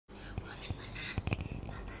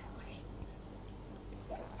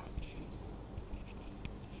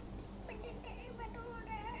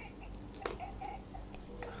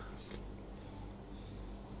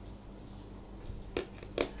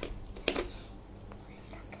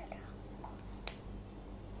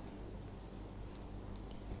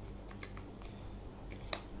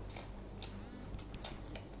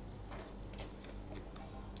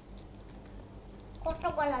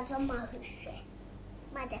কত কলা জমা হচ্ছে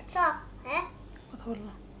মা দেখছ হ্যাঁ কথা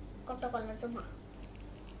বললাম কত কলা জমা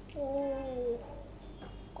ও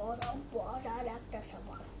কত বাজার একটা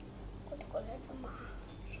সবার কত কলা জমা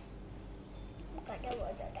কত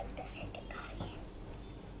বাজার একটা সেটা খাই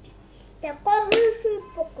দেখো হচ্ছে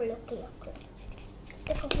পকলে পকলে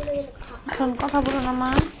দেখো বলে খা এখন কথা বলো না মা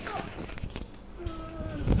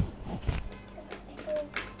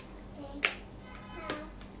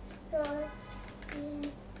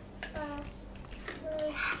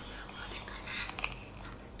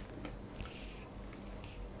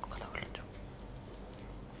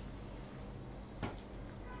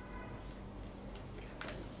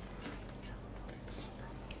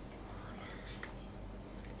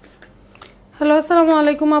হ্যালো আসসালামু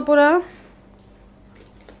আলাইকুম আপুরা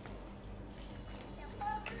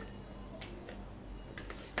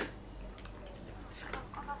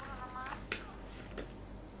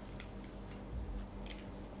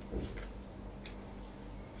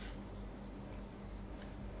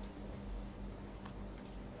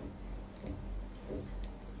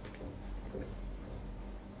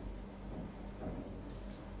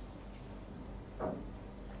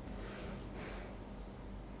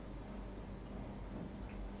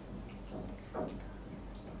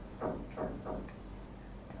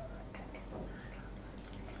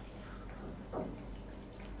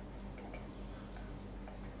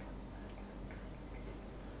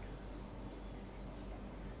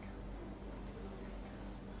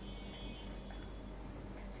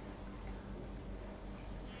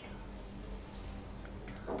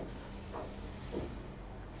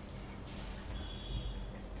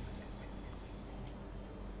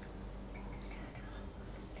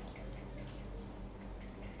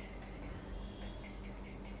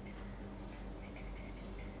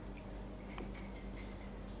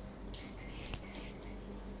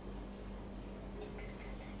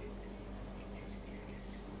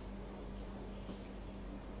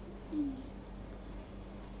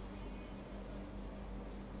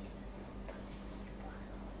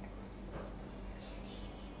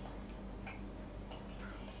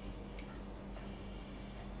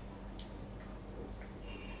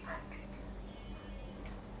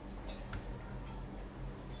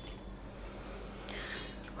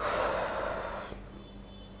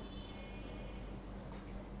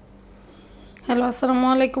হ্যালো আসসালামু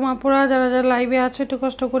আলাইকুম আপুরা যারা যারা লাইভে আছো একটু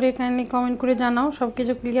কষ্ট করে কাইন্ডলি কমেন্ট করে জানাও সব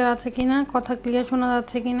কিছু ক্লিয়ার আছে কিনা কথা ক্লিয়ার শোনা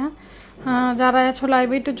যাচ্ছে কিনা যারা আছো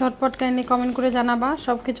লাইভে একটু ঝটপট কাইন্ডলি কমেন্ট করে জানাবা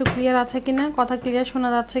সব কিছু ক্লিয়ার আছে কিনা কথা ক্লিয়ার শোনা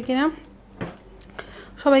যাচ্ছে কিনা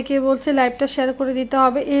সবাইকে বলছে লাইভটা শেয়ার করে দিতে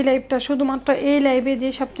হবে এই লাইভটা শুধুমাত্র এই লাইভে যে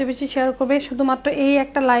সবচেয়ে বেশি শেয়ার করবে শুধুমাত্র এই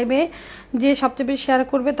একটা লাইভে যে সবচেয়ে বেশি শেয়ার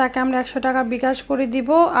করবে তাকে আমরা 100 টাকা বিকাশ করে দিব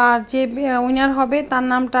আর যে উইনার হবে তার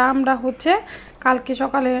নামটা আমরা হচ্ছে কালকে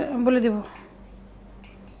সকালে বলে দেব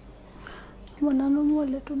নানু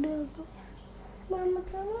বলে টুডে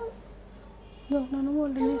নানু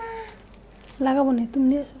বলে লাগাবো না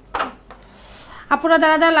তুমি আপুরা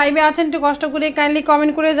যারা যারা লাইভে আছেন একটু কষ্ট করে কাইন্ডলি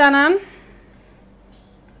কমেন্ট করে জানান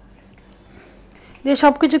যে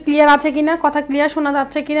সবকিছু ক্লিয়ার আছে কিনা কথা ক্লিয়ার শোনা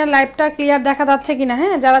যাচ্ছে কিনা লাইভটা ক্লিয়ার দেখা যাচ্ছে কিনা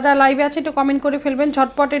হ্যাঁ যারা যারা লাইভে আছে একটু কমেন্ট করে ফেলবেন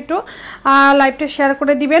ঝটপট একটু লাইভটা শেয়ার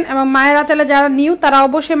করে দিবেন এবং মায়েরা চলে যারা নিউ তারা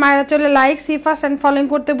অবশ্যই মায়েরা চলে like C first and following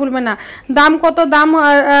করতে ভুলবেন না দাম কত দাম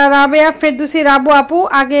রাবেয়া ফেরদৌসি রাবু আপু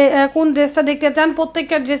আগে কোন ড্রেসটা দেখতে চান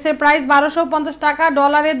প্রত্যেকটা ড্রেসের প্রাইস 1250 টাকা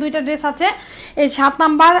ডলারের দুইটা ড্রেস আছে এই 7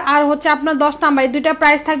 নাম্বার আর হচ্ছে আপনার 10 নাম্বার এই দুইটা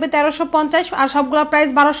প্রাইস থাকবে 1350 আর সবগুলো প্রাইস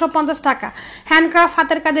 1250 টাকা হ্যান্ডক্রাফট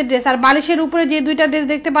হাতের কাজের ড্রেস আর বালিশের উপরে যে দুইটা ড্রেস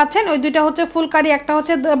দেখতে পাচ্ছেন ওই দুইটা হচ্ছে ফুলকারি একটা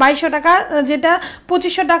হচ্ছে 2200 টাকা যেটা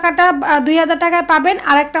 2500 টাকাটা 2000 টাকায় পাবেন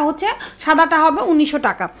আর একটা হচ্ছে সাদাটা হবে 1900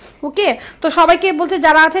 টাকা ওকে তো সবাইকে বলতে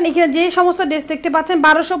যারা আছেন এখানে যে সমস্ত ড্রেস দেখতে পাচ্ছেন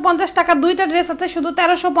 1250 টাকা দুইটা ড্রেস আছে শুধু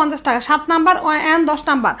 1350 টাকা 7 নাম্বার এন্ড 10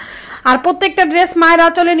 নাম্বার আর প্রত্যেকটা ড্রেস মায়ের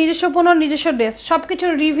আঁচলে নিজস্ব পণ্য নিজস্ব ড্রেস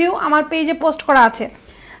সবকিছুর রিভিউ আমার পেজে পোস্ট করা আছে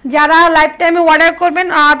যারা লাইভ টাইমে অর্ডার করবেন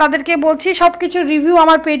তাদেরকে বলছি সবকিছু রিভিউ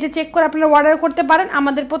আমার পেজে চেক করে আপনারা অর্ডার করতে পারেন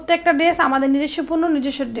আমাদের প্রত্যেকটা ড্রেস আমাদের নিজস্ব পণ্য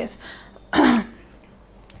নিজস্ব ড্রেস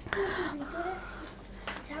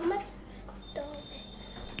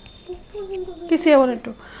কিসে ওর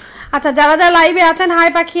একটু আচ্ছা যারা যারা লাইভে আছেন হাই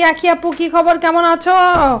পাখি আখি আপু কি খবর কেমন আছো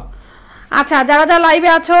আচ্ছা যারা যারা লাইভে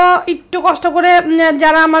আছো একটু কষ্ট করে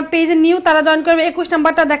যারা আমার পেজে নিউ তারা জয়েন করবে 21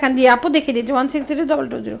 নাম্বারটা দেখান দিয়ে আপু দেখিয়ে দিচ্ছি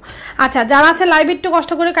 160220 আচ্ছা যারা আছে লাইভে একটু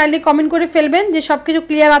কষ্ট করে কাইন্ডলি কমেন্ট করে ফেলবেন যে সবকিছু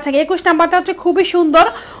ক্লিয়ার আছে 21 নাম্বারটা হচ্ছে খুবই সুন্দর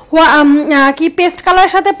কি পেস্ট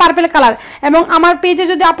কালারের সাথে পার্পল কালার। এবং আমার পেজে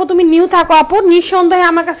যদি আপু তুমি নিউ থাকো আপু, নিঃসন্দেহে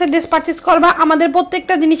আমার কাছে ড্রেস পারচেজ করবা। আমাদের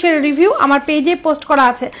প্রত্যেকটা জিনিসের রিভিউ আমার পেজে পোস্ট করা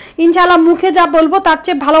আছে, ইনশাআল্লাহ মুখে যা বলবো তার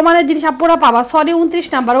চেয়ে ভালো মানের জিনিস আপুরা পাবা। সরি 29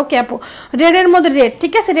 নাম্বার, ওকে আপু রেডের মধ্যে রেড,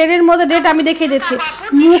 ঠিক আছে রেডের মধ্যে রেড আমি দেখিয়ে দিচ্ছি।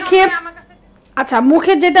 মুখে আচ্ছা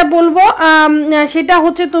মুখে যেটা বলবো সেটা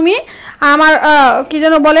হচ্ছে তুমি আমার কি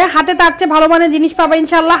যেন বলে হাতে তার চেয়ে ভালো মানের জিনিস পাবা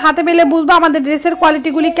ইনশাআল্লাহ। হাতে পেলে বুঝবা আমাদের ড্রেসের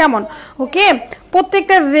কোয়ালিটিগুলি কেমন। ওকে,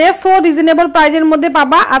 প্রত্যেকটা ড্রেসও রিজনেবল প্রাইজের মধ্যে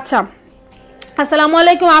পাবা। আচ্ছা আসসালামু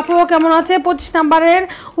আলাইকুম আপু, কেমন আছে? 25 নাম্বারের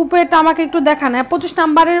উপরেরটা আমাকে একটু দেখান। 25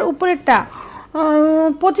 নাম্বারের উপরেরটা,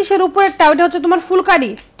 25-এর উপরেরটা ওটা হচ্ছে তোমার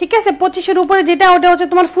ফুলকারি, ঠিক আছে 25-এর উপরে যেটা ওটা হচ্ছে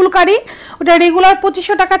তোমার ফুলকারি। ওটা রেগুলার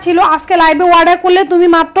 2500 টাকা ছিল, আজকে লাইভে অর্ডার করলে তুমি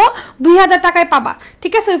মাত্র 2000 টাকায় পাবা,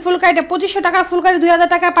 ঠিক আছে। ওই ফুলকারিটা 2500 টাকার ফুলকারি 2000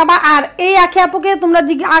 টাকায় পাবা। আর এই আখি আপুকে তোমরা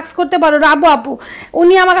আস্ক করতে পারো, রাবু আপু,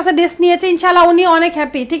 উনি আমার কাছে ড্রেস নিয়েছে ইনশাআল্লাহ, উনি অনেক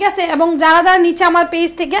হ্যাপি, ঠিক আছে। এবং যারা যারা নিচে আমার পেজ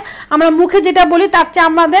থেকে আমরা মুখে যেটা বলি তার চেয়ে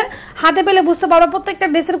আমাদের হাতে পেলে বুঝতে পারো প্রত্যেকটা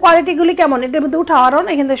ড্রেসের কোয়ালিটিগুলি কেমন। এটার মধ্যে উঠাও, আর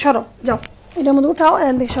এখান থেকে সরো, যাও এটার মধ্যে উঠাও,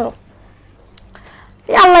 এখান থেকে সরো।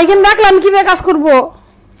 আল্লাহ এখানে রাখলাম, কিভাবে কাজ করবো?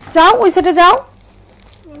 যাও ওই সাইডে যাও।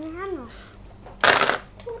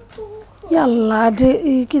 আল্লাহ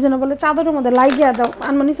কি যেন বলে চাদরের মধ্যে লাগিয়ে দাও,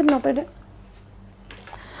 আনমানিসের মতো এটা।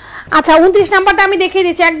 আচ্ছা 29 নাম্বারটা আমি দেখিয়ে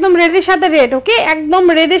দিচ্ছি, একদম রেডের সাথে রেড। ওকে, একদম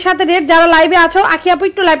রেডের সাথে রেড। যারা লাইভে আছো আখি আপু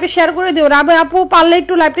একটু লাইভে শেয়ার করে দিও, রাবে আপু পারলে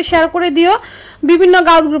একটু লাইভে শেয়ার করে দিও বিভিন্ন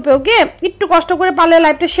গার্লস গ্রুপে। ওকে, একটু কষ্ট করে পারলে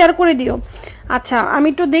লাইভটা শেয়ার করে দিও। আচ্ছা আমি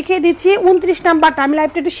একটু দেখিয়ে দিচ্ছি 29 নাম্বারটা, আমি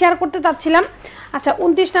লাইভটা একটু শেয়ার করতে চাচ্ছিলাম। আচ্ছা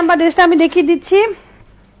 29 নাম্বার ড্রেসটা আমি দেখিয়ে দিচ্ছি,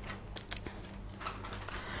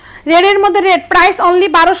 রেডের মধ্যে রেড, প্রাইস অনলি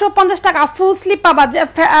 1250 টাকা। ফুল স্লিপ পাবা,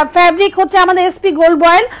 ফ্যাব্রিক হচ্ছে আমাদের SP gold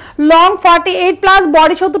boil, long 48+,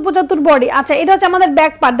 body 70-75 body. আচ্ছা এটা হচ্ছে আমাদের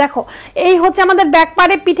ব্যাক পার্ট, দেখো এই হচ্ছে আমাদের ব্যাক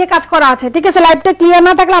পার্টে পিঠে কাজ করা আছে, ঠিক আছে। লাইভটা ক্লিয়ার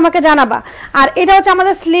না থাকলে আমাকে জানাবা। আর এটা হচ্ছে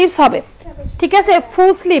আমাদের স্লিভস হবে, ঠিক আছে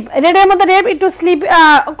ফুল স্লিভ। রেডের মধ্যে রেড একটু স্লিভ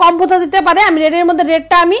কম বোঝা দিতে পারে, আমি রেডের মধ্যে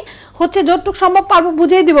রেডটা আমি হচ্ছে যতটুকু সম্ভব পারবো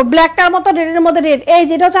বুঝিয়ে দিব। ব্ল্যাকটার মতো রেডের মধ্যে রেড, এই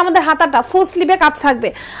যেটা হচ্ছে আমাদের হাতাটা ফুল স্লিভে কাজ থাকবে।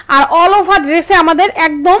 আর অল ওভার ড্রেসে আমাদের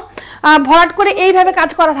একদম ভরাট করে এইভাবে কাজ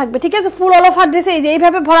করা থাকবে, ঠিক আছে। ফুল অল ওভার ড্রেসে এই যে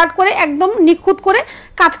এইভাবে ভরাট করে একদম নিখুঁত করে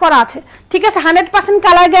কাজ করা আছে, ঠিক আছে। 100%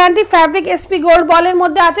 colour guarantee, fabric SP gold বলের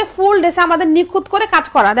মধ্যে আছে। ফুল ড্রেসে আমাদের নিখুঁত করে কাজ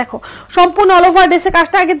করা, দেখো সম্পূর্ণ অল ওভার ড্রেসে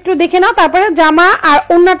কাজটা আগে একটু দেখে নাও, তারপরে জামা আর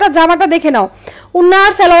ওন্নাটা জামাটা দেখে নাও।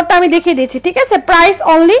 উন্নার সালোয়ারটা আমি দেখিয়ে দিচ্ছি, ঠিক আছে। প্রাইস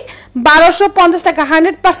অনলি 1250 টাকা,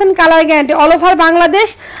 100% colour guarantee. All over Bangladesh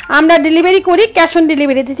আমরা ডেলিভারি করি ক্যাশ অন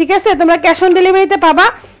ডেলিভারিতে, ঠিক আছে। তোমরা ক্যাশ অন ডেলিভারিতে পাবা।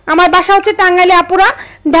 আমার বাসা হচ্ছে টাঙ্গাইলে আপুরা,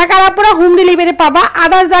 ঢাকার আপুরা হোম ডেলিভারি পাবা।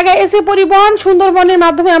 আদার্স জায়গায় এসে পরিবহন সুন্দরবনের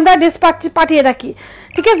মাধ্যমে আমরা ড্রেস পাঠিয়ে থাকি,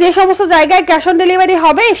 ঠিক আছে। যে সমস্ত জায়গায় ক্যাশ অন ডেলিভারি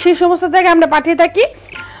হবে সেই সমস্ত জায়গায় আমরা পাঠিয়ে থাকি।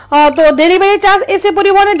 তো ডেলিভারি চার্জ এসে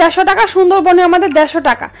পরিবহনে 150 টাকা, সুন্দরবনে আমাদের 150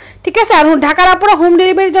 টাকা, ঠিক আছে। আর ঢাকার আপুরা হোম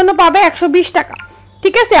ডেলিভারির জন্য পাবে 120 টাকা,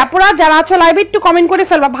 ঠিক আছে। আপুরা যারা আছো লাইভে একটু কমেন্ট করে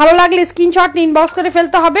ফেলবা, ভালো লাগলে স্ক্রিনশট ইনবক্স করে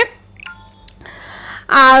ফেলতে হবে।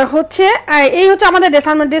 আর হচ্ছে এই হচ্ছে আমাদের ড্রেস,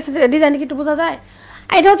 আমার ড্রেস ডিজাইন কি একটু বোঝা যায়?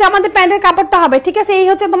 এটা হচ্ছে আমাদের প্যান্টের কাপড়টা হবে, ঠিক আছে। এই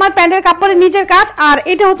হচ্ছে তোমার প্যান্টের কাপড়ের নিচের কাজ, আর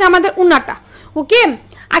এটা হচ্ছে আমাদের উন্নাটা। ওকে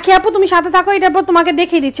আখি আপু তুমি সাথে থাকো, এটার পর তোমাকে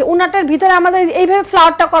দেখিয়ে দিচ্ছি। উন্নাটার ভিতরে আমাদের এইভাবে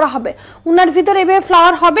ফ্লাওয়ারটা করা হবে, উন্নার ভিতরে এইভাবে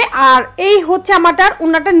ফ্লাওয়ার হবে। আর এই হচ্ছে আমাদের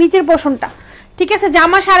উন্নাটার নিচের পোর্শনটা, ঠিক আছে।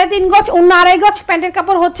 জামা 3.5 গজ, উন্না 2.5 গজ, প্যান্টের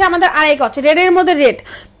কাপড় হচ্ছে আমাদের 2.5 গজ। রেডের মধ্যে রেড,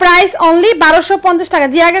 প্রাইস অনলি 1250 টাকা।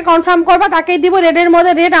 যে আগে কনফার্ম করবা তাকেই দিব। রেডের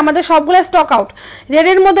মধ্যে রেড আমাদের সবগুলো স্টক আউট,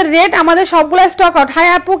 রেডের মধ্যে রেড আমাদের সবগুলো স্টক আউট। হাই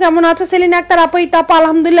আপু কেমন আছো? সেলিনা আক্তার আপু, ইতাপু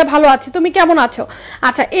আলহামদুলিল্লাহ ভালো আছি, তুমি কেমন আছো?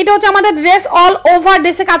 আচ্ছা এটা হচ্ছে আমাদের ড্রেস, অল ওভার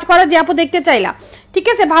ড্রেসে কাজ করা, যে আপু দেখতে চাইলা, ঠিক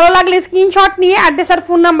আছে। ভালো লাগলে স্ক্রিনশট নিয়ে অ্যাড্রেস আর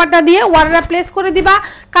ফোন নাম্বারটা দিয়ে অর্ডার প্লেস করে দিবা।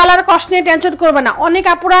 কালার কস্ট নিয়ে টেনশন করবে না, অনেক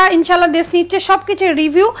আপুরা ইনশাআল্লাহ ড্রেস নিচ্ছে, সবকিছু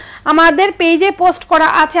রিভিউ আমাদের পেজে পোস্ট করা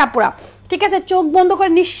আছে আপুরা, ঠিক আছে। চোখ বন্ধ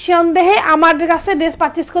করে নিঃসন্দেহে আমাদের কাছে ড্রেস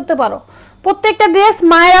পারচেজ করতে পারো। প্রত্যেকটা ড্রেস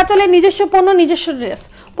মায়ের আঁচলে নিজস্ব পণ্য, নিজস্ব ড্রেস।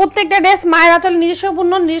 প্রত্যেকটা ড্রেস মায়ের আঁচলে নিজস্ব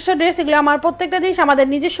পণ্য, নিজস্ব ড্রেস। এগুলো আমার প্রত্যেকটা জিনিস আমাদের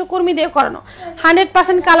নিজস্ব কর্মী দিয়ে করানো।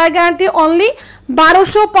 100% কালার গ্যারান্টি, অনলি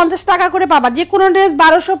 1250 টাকা করে পাবা। যে কোনো ড্রেস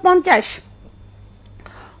 1250।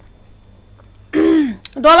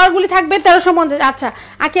 ডলারগুলি থাকবে 1350। আচ্ছা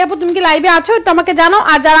আকি আপু তুমি কি লাইভে আছো? একটু আমাকে জানো।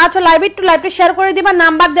 আর যারা আছো লাইভে একটু লাইভে শেয়ার করে দিবা,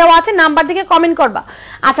 নাম্বার দেওয়া আছে, নাম্বার থেকে কমেন্ট করবা।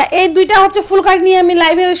 আচ্ছা এই দুইটা হচ্ছে ফুল কাট নিয়ে আমি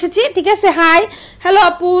লাইভে এসেছি, ঠিক আছে। হাই হ্যালো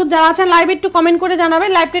আপু, যারা আছেন লাইভে একটু কমেন্ট করে জানাবে,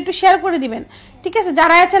 লাইভটা একটু শেয়ার করে দিবেন, ঠিক আছে।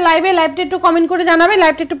 যারা আছে লাইভে লাইভটা একটু কমেন্ট করে জানাবে,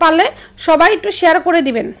 লাইভটা একটু পারলে সবাই একটু শেয়ার করে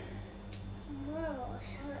দিবেন।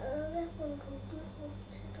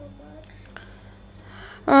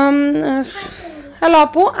 হ্যালো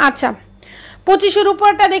আপু, আচ্ছা 25-এর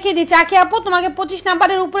উপরেরটা দেখিয়ে দিচ্ছি। আখি আপু তোমাকে 25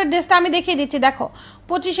 নাম্বারের উপরের ড্রেসটা আমি দেখিয়ে দিচ্ছি, দেখো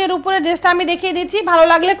 25-এর উপরের ড্রেসটা আমি দেখিয়ে দিচ্ছি। ভালো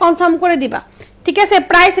লাগলে কনফার্ম করে দিবা, ঠিক আছে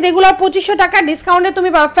প্রাইস রেগুলার 2500 টাকা, ডিসকাউন্টে তুমি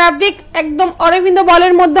পাবে। ফ্যাব্রিক একদম অরবিন্দ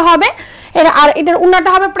বলের মধ্যে হবে, আর এটার উন্নাটা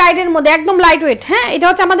হবে প্রাইডের মধ্যে, একদম লাইট ওয়েট। হ্যাঁ, এটা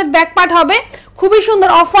হচ্ছে আমাদের ব্যাক পার্ট হবে খুবই সুন্দর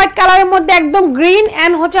অফ হোয়াইট কালারের মধ্যে, একদম গ্রিন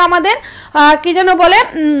এন্ড হচ্ছে আমাদের কি যেন বলে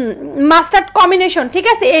মাস্টার্ড কম্বিনেশন। ঠিক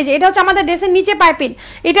আছে, এই যে এটা হচ্ছে আমাদের ড্রেসের নিচে পাইপিং,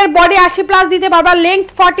 এটার বডি 80+ দিতে পারবা, লেংথ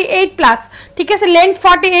 48+। ঠিক আছে, লেংথ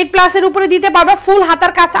 48+ এর উপরে দিতে পারবা, ফুল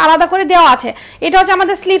হাতার কাছে আলাদা করে দেওয়া আছে। এটা হচ্ছে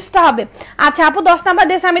আমাদের স্লিভসটা হবে। আচ্ছা আপু 10 নাম্বার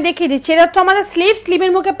ড্রেস আমি দেখিয়ে দিচ্ছি, এটা হচ্ছে আমাদের স্লিভ,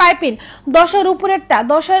 স্লিভের মুখে পাইপিং 10-এর উপরেরটা,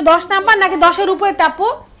 10 নাম্বার নাকি 10-এর উপরেরটা আপু?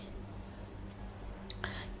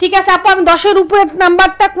 ঠিক আছে আপু, আমি 10-এর উপরের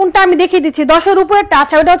নাম্বারটা কোনটা আমি দেখিয়ে দিচ্ছি, 10-এর উপরেরটা।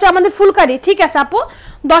 আচ্ছা ওটা হচ্ছে আমাদের ফুলকারি। ঠিক আছে আপু,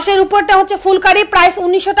 10-এর উপরটা হচ্ছে ফুলকারি, প্রাইস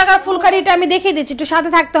 1900 টাকার ফুলকারিটা আমি দেখিয়ে দিচ্ছি, একটু সাথে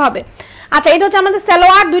থাকতে হবে। আচ্ছা এটা হচ্ছে আমাদের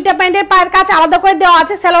সালোয়ার, দুইটা প্যান্টের পায়ের কাছে আলাদা করে দেওয়া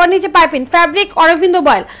আছে, সালোয়ার নিচে পাইপিং, ফ্যাব্রিক অরবিন্দ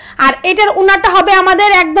বয়েল। আর এটার উন্নাটা হবে আমাদের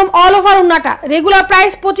একদম অল ওভার উন্নাটা, রেগুলার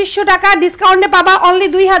প্রাইস 2500 টাকা, ডিসকাউন্টে পাবা অনলি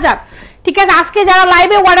 2000। ঠিক আছে, আজকে যারা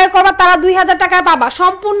লাইভে অর্ডার করবা তারা 2000 টাকায় পাবা,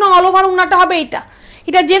 সম্পূর্ণ অল ওভার উন্নাটা হবে এটা।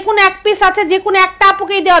 এটা যে কোনো এক পিস আছে, যে কোনো একটা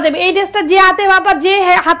আপুকেই দেওয়া যাবে। এই ড্রেসটা যে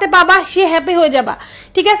হাতে পাবা সে হ্যাপি হয়ে যাবা।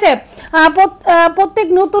 ঠিক আছে, প্রত্যেক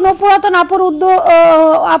নতুন ও পুরাতন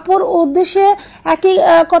আপুর উদ্দেশ্যে একই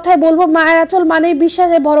কথাই বলবো, মায়ের আঁচল মানেই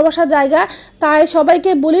বিশ্বাসে ভরসার জায়গা, তাই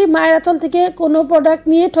সবাইকে বলি মায়ের আঁচল থেকে কোনো প্রোডাক্ট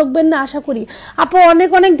নিয়ে ঠকবেন না আশা করি। আপু অনেক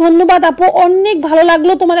অনেক ধন্যবাদ আপু, অনেক ভালো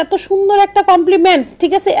লাগলো তোমার এত সুন্দর একটা কমপ্লিমেন্ট।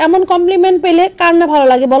 ঠিক আছে, এমন কমপ্লিমেন্ট পেলে কার না ভালো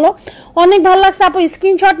লাগে বলো, অনেক ভালো লাগছে আপু।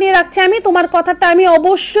 স্ক্রিনশট নিয়ে রাখছি আমি, তোমার কথাটা আমি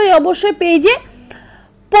অবশ্যই পেজে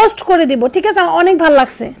পোস্ট করে দিব। ঠিক আছে, অনেক ভালো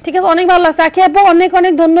লাগছে। ঠিক আছে, অনেক ভালো লাগছে আখি আপু, অনেক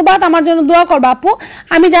অনেক ধন্যবাদ। আমার জন্য দোয়া করবা আপু,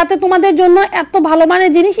 আমি যাতে তোমাদের জন্য এত ভালো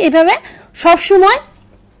মানের জিনিস এইভাবে সবসময়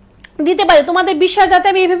দিতে পারি, তোমাদের বিশ্বাস যাতে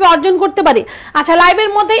আমি এইভাবে অর্জন করতে পারি। আচ্ছা লাইভের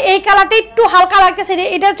মধ্যে এই কালারটা একটু হালকা লাগতেছে,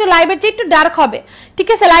 এটা হচ্ছে লাইভের চেয়ে একটু ডার্ক হবে। ঠিক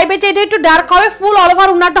আছে, লাইভের চেয়ে এটা একটু ডার্ক হবে, ফুল অল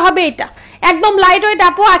ওভার উন্নাটা হবে এটা একদম লাইট ওয়েট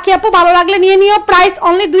আপু। আখি আপু ভালো লাগলে নিয়ে নিও, প্রাইস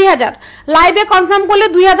অনলি 2000, লাইভে কনফার্ম করলে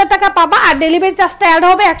 2000 টাকা পাবা, আর ডেলিভারি চার্জটা অ্যাড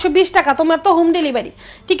হবে 120 টাকা, তোমার তো হোম ডেলিভারি।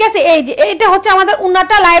 ঠিক আছে, এই যে এটা হচ্ছে আমাদের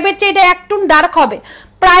উন্নাটা, লাইভের চেয়ে এটা একটু ডার্ক হবে,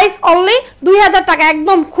 প্রাইস অনলি 2000 টাকা,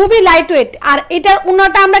 একদম খুবই লাইট ওয়েট। আর এটার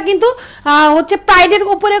উন্নাটা আমরা কিন্তু হচ্ছে প্রাইডের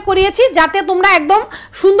উপরে করিয়েছি, যাতে তোমরা একদম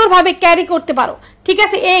সুন্দরভাবে ক্যারি করতে পারো। ঠিক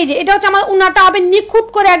আছে, এই যে এটা হচ্ছে আমার উন্নাটা হবে নিখুঁত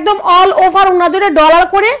করে, একদম অল ওভার উন্না জুড়ে ডলার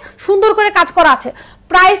করে সুন্দর করে কাজ করা আছে,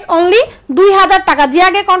 প্রাইস অনলি 2000 টাকা, যে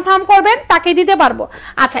আগে কনফার্ম করবেন তাকে দিতে পারবো।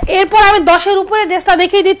 আচ্ছা এরপর আমি 10-এর উপরে ড্রেসটা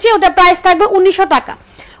দেখিয়ে দিচ্ছি, ওটা প্রাইস থাকবে 1900 টাকা,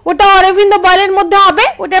 ওটা অরবিন্দ বয়েলের মধ্যে হবে,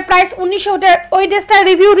 ওটার প্রাইস 1900। ওটা ওই ড্রেসটার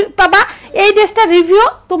রিভিউ পাবা, এই ড্রেসটার রিভিউ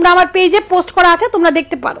তোমরা আমার পেজে পোস্ট করা আছে, তোমরা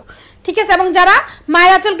দেখতে পারো। ঠিক আছে, এবং যারা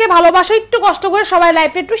মায়ের আঁচলকে ভালোবাসো একটু কষ্ট করে সবাই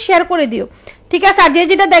লাইভটা একটু শেয়ার করে দিও। ঠিক আছে, আর যে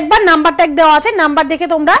যেটা দেখবা নাম্বার ট্যাগ দেওয়া আছে, নাম্বার দেখে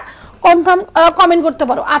তোমরা কনফার্ম কমেন্ট করতে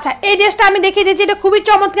পারো। আচ্ছা এই ড্রেসটা আমি দেখিয়ে দিচ্ছি, এটা খুবই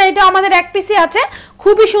চমৎকার, এটা আমাদের এক পিসি আছে,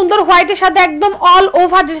 খুবই সুন্দর হোয়াইটের সাথে একদম অল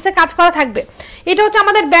ওভার ড্রেসে কাজ করা থাকবে। এটা হচ্ছে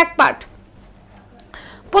আমাদের ব্যাক পার্ট,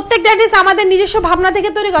 প্রত্যেকটা ড্রেস আমাদের নিজস্ব ভাবনা থেকে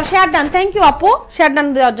তৈরি করা। শেয়ার ডান, থ্যাংক ইউ আপু শেয়ার ডান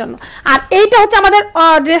দেওয়ার জন্য। আর এইটা হচ্ছে আমাদের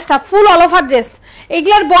ড্রেসটা ফুল অল ওভার ড্রেস,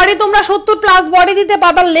 এগুলার বডি তোমরা 70+ বডি দিতে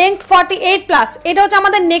পারবে, লেংথ 48+। এটা হচ্ছে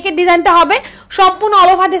আমাদের নেকের ডিজাইনটা হবে সম্পূর্ণ অল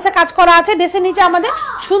ওভার ড্রেসে কাজ করা আছে, ড্রেসের নিচে আমাদের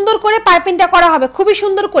সুন্দর করে পাইপিংটা করা হবে খুবই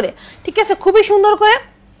সুন্দর করে। ঠিক আছে, খুবই সুন্দর করে,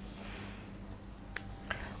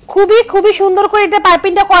 খুবই সুন্দর করে এটা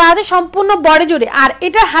পাইপিংটা করা আছে সম্পূর্ণ বডি জুড়ে। আর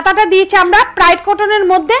এটার হাতাটা দিয়েছি আমরা প্রাইড কটনের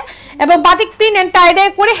মধ্যে, এবং batik print and tie die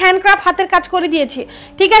করে হ্যান্ডক্রাফট হাতের কাজ করে দিয়েছি।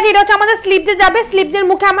 ঠিক আছে, এটা হচ্ছে আমাদের স্লিভসে যাবে, স্লিভসের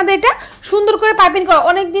মুখে আমাদের এটা সুন্দর করে পাইপিং করা।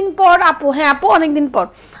 অনেকদিন পর আপু, হ্যাঁ আপু অনেকদিন পর।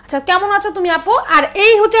 আচ্ছা কেমন আছো তুমি আপু? আর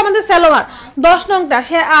এই হচ্ছে আমাদের সালোয়ার 10 নংটা,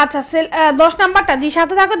 আচ্ছা 10 নাম্বারটা, যে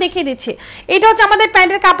সাথে থাকো দেখিয়ে দিচ্ছি। এটা হচ্ছে আমাদের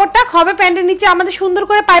প্যান্টের কাপড়টা হবে, প্যান্টের নিচে আমাদের সুন্দর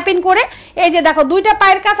করে পাইপিং করে, এই যে দেখো দুইটা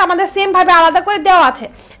পায়ের কাজ আমাদের সেম ভাবে আলাদা করে দেওয়া আছে।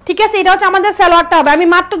 ঠিক আছে, এটা হচ্ছে আমাদের সালোয়ারটা হবে। আমি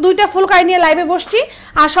মাত্র 2টা ফুলকারি নিয়ে লাইভে বসছি,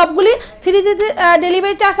 আর সবগুলি সিরিজেতে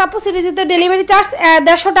ডেলিভারি চার্জ আপু, সিরিজেতে ডেলিভারি চার্জ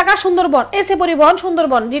 150 টাকা, সুন্দরবন এসে পরিবহন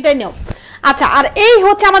সুন্দরবন যেটাই নেও। আচ্ছা আর এই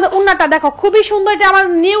হচ্ছে আমাদের উন্নাটা, দেখো খুবই সুন্দর, এটা আমার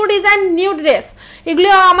নিউ ডিজাইন নিউ ড্রেস, এগুলো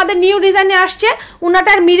আমাদের নিউ ডিজাইনে আসছে।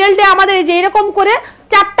 উন্নাটার মিডল ডে আমাদের এই যে এরকম করে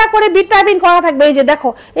 4টা করে বিট পাইপিং করা থাকবে, এই যে দেখো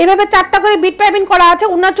এইভাবে 4টা করে বিট পাইপিং করা আছে।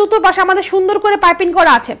 উন্নার চতুর্পাশে আমাদের সুন্দর করে পাইপিং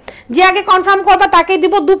করা আছে, যে আগে কনফার্ম করবা তাকে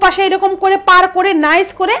দিব। দুপাশে এরকম করে পার করে নাইস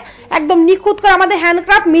করে একদম নিখুঁত করে আমাদের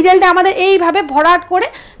হ্যান্ডক্রাফট, মিডল ডে আমাদের এইভাবে ভরাট করে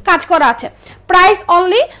কাজ করা আছে। প্রাইস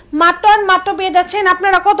অনলি মাত্র পেয়ে যাচ্ছেন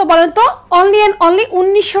আপনারা কত বলেন তো? অনলি এন্ড অনলি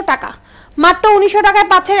 1900 টাকা, মাত্র 1900 টাকায়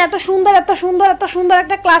পাচ্ছেন এত সুন্দর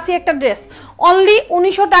একটা ক্লাসি একটা ড্রেস, অনলি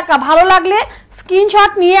 1900 টাকা। ভালো লাগলে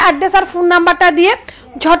স্ক্রিনশট নিয়ে অ্যাড্রেস আর ফোন নাম্বারটা দিয়ে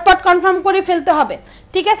ঝটপট কনফার্ম করে ফেলতে হবে।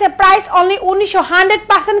 ঠিক আছে price only 1900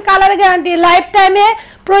 100% colour guarantee life টাইমে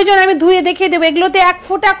প্রয়োজন আমি ধুয়ে দেখিয়ে দেব এগুলোতে এক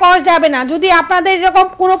ফোঁটা কষ যাবে না যদি আপনাদের এরকম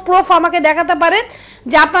কোনো প্রুফ আমাকে দেখাতে পারেন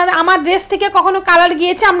যে আপনাদের আমার ড্রেস থেকে কখনো কালার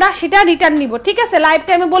গিয়েছে আমরা সেটা রিটার্ন নিব ঠিক আছে লাইফ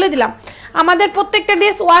টাইমে বলে দিলাম আমাদের প্রত্যেকটা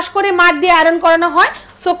ড্রেস ওয়াশ করে মার দিয়ে আয়রন করানো হয়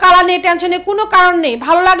সো কালার নিয়ে টেনশনের কোনো কারণ নেই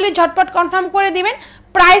ভালো লাগলে ঝটপট কনফার্ম করে দিবেন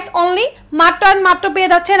প্রাইস অনলি মাত্র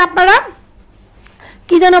পেয়ে যাচ্ছেন আপনারা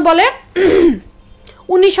কি যেন বলে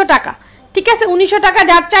 1900 টাকা ঠিক আছে 1900 টাকা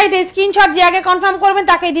যার চাই স্ক্রিনশট যে আগে কনফার্ম করবেন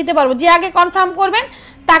তাকেই দিতে পারবো যে আগে কনফার্ম করবেন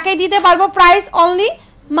তাকেই দিতে পারবো প্রাইস অনলি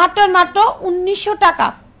মাত্র 1900 টাকা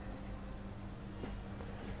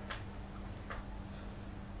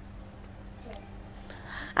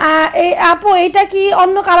এই আপু এইটা কি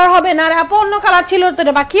অন্য কালার হবে না আপু অন্য কালার ছিল তো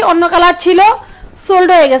বাকি অন্য কালার ছিল সোল্ড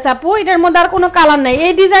হয়ে গেছে আপু এটার মধ্যে আর কোনো কালার নাই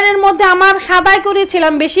এই ডিজাইনের মধ্যে আমার সাদাই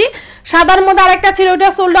করেছিলাম বেশি সাদার মধ্যে আরেকটা ছিল ওটা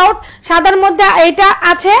সোল্ড আউট সাদার মধ্যে এটা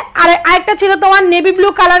আছে আর আরেকটা ছিল তোমার নেভি ব্লু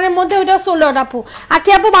কালারের মধ্যে ওটা সোল্ড আউট আপু আর কি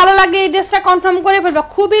আপু ভালো লাগে এই ড্রেসটা কনফার্ম করে ফেলবা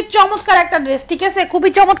খুবই চমৎকার একটা ড্রেস ঠিক আছে খুবই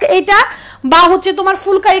চমৎকার এইটা বা হচ্ছে তোমার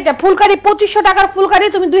ফুলকারিটা ফুলকারি 2500 টাকার ফুলকারি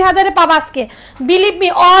তুমি 2000 এ পাবা আজকে believe me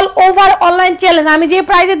all over online challenge আমি যে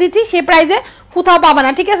প্রাইসে দিচ্ছি সেই প্রাইসে কোথাও পাবা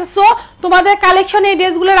না ঠিক আছে সো তোমাদের কালেকশনে এই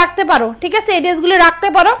ড্রেসগুলো রাখতে পারো ঠিক আছে এই ড্রেসগুলো রাখতে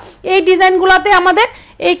পারো এই ডিজাইনগুলোতে আমাদের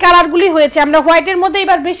এই কালারগুলি হয়েছে আমরা হোয়াইটের মধ্যে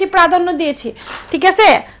এবার বেশি প্রাধান্য দিয়েছি ঠিক আছে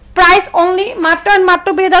প্রাইস অনলি মাত্র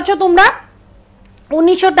পেয়ে যাচ্ছ তোমরা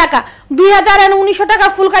 1900 টাকা 2019 টাকা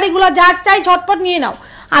ফুলকারিগুলো যার চাই ঝটপট নিয়ে নাও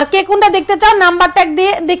আর কে কোনটা দেখতে চাও নাম্বার ট্যাগ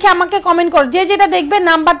দিয়ে দেখে আমাকে কমেন্ট করো যে যেটা দেখবে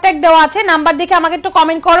নাম্বার ট্যাগ দেওয়া আছে নাম্বার দেখে আমাকে একটু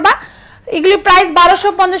কমেন্ট করবা এগুলি প্রাইস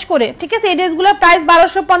 1250 করে ঠিক আছে এই ড্রেসগুলোর প্রাইস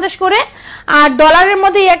 1250 করে আর ডলারের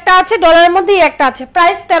মধ্যে একটা আছে ডলারের মধ্যে একটা আছে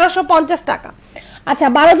প্রাইস 1350 টাকা আচ্ছা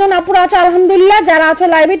 12 জন আপুরা আছে আলহামদুলিল্লাহ যারা আছো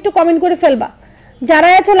লাইভে একটু কমেন্ট করে ফেলবা যারা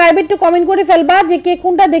আছো লাইভে একটু কমেন্ট করে ফেলবা যে কে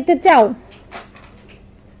কোনটা দেখতে চাও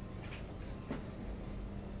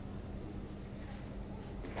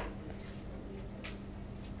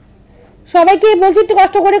সবাইকে বলছি একটু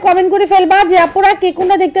কষ্ট করে কমেন্ট করে ফেলবা যে আপুরা কে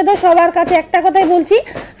কোনটা দেখতে দাও সবার কাছে একটা কথাই বলছি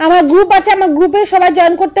আমার গ্রুপ আছে আমার গ্রুপে সবাই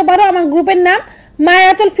জয়েন করতে পারো আমার গ্রুপের নাম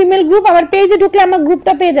মায়াচল ফিমেল গ্রুপ আমার পেজে ঢুকলে আমার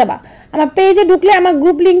গ্রুপটা পেয়ে যাবা আমার পেজে ঢুকলে আমার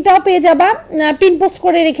গ্রুপ লিংকটাও পেয়ে যাবা পিন পোস্ট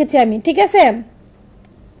করে রেখেছি আমি ঠিক আছে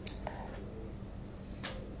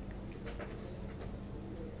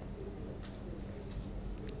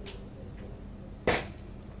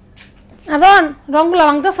আরন রংগুলো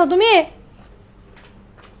ভাঙতেছো তুমি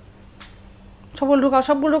সবগুলো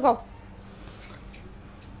ঢুকাও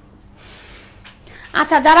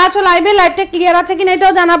আচ্ছা যারা আছো লাইভে লাইভটা ক্লিয়ার আছে কিনা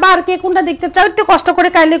এটাও জানাবা আর কে কোনটা দেখতে চাও একটু কষ্ট করে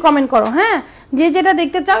কাইন্ডলি কমেন্ট করো হ্যাঁ যে যেটা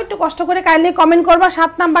দেখতে চাও একটু কষ্ট করে কাইন্ডলি কমেন্ট করবা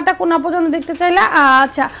 7 নাম্বারটা কোন পর্যন্ত দেখতে চাইলা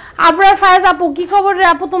আচ্ছা আবরার ফায়েজ আপু কি খবর রে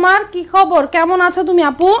আপু তোমার কি খবর কেমন আছো তুমি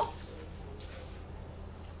আপু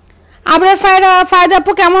আবরার ফায়েজ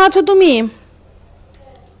আপু কেমন আছো তুমি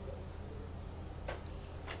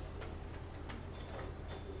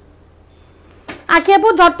আকি আপু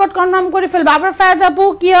ঝটপট কনফার্ম করে ফেলবা আবার ফায়াজ আপু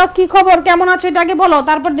কি খবর কেমন আছো এটাকে বলো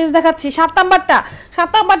তারপর ড্রেস দেখাচ্ছি 7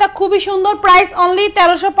 নাম্বারটা খুবই সুন্দর প্রাইস অনলি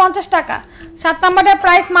 1350 টাকা 7 নাম্বারটার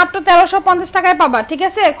প্রাইস মাত্র 1350 টাকায় পাবা ঠিক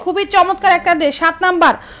আছে খুবই চমৎকার একটা ড্রেস 7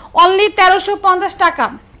 নাম্বার অনলি 1350 টাকা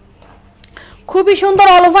খুবই সুন্দর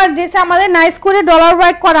অল ওভার ড্রেসে আমাদের নাইস করে ডলার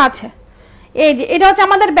ওয়ার্ক করা আছে এই যে এটা হচ্ছে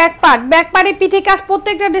আমাদের ব্যাক পার্টের পিঠে কাজ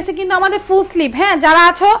প্রত্যেকটা ড্রেসে কিন্তু আমাদের ফুল স্লিভ হ্যাঁ যারা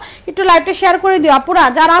আছো একটু লাইভটা শেয়ার করে দিও আপুরা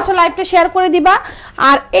যারা আছো লাইভটা শেয়ার করে দিবা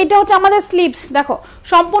আর এটা হচ্ছে আমাদের স্লিভস দেখো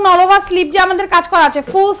সম্পূর্ণ অল ওভার স্লিভ যে আমাদের কাজ করা আছে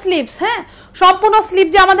ফুল স্লিভস হ্যাঁ সম্পূর্ণ স্লিভ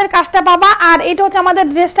যে আমাদের কাজটা পাবা আর এটা হচ্ছে আমাদের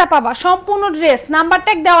ড্রেসটা পাবা সম্পূর্ণ ড্রেস নাম্বার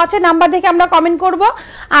ট্যাগ দেওয়া আছে নাম্বার দেখে আমরা কমেন্ট করব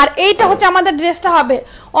আর এইটা হচ্ছে আমাদের ড্রেসটা হবে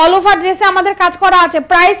অল ওভার ড্রেসে আমাদের কাজ করা আছে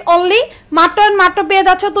প্রাইস অনলি মাত্র পেয়ে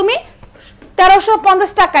যাচ্ছ তুমি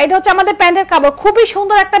 1350 টাকা এটা হচ্ছে আমাদের প্যান্টের কাপড় খুবই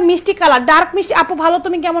সুন্দর একটা মিষ্টি কালার ডার্ক মিষ্টি আপু ভালো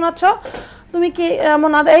তুমি কেমন আছো তুমি কি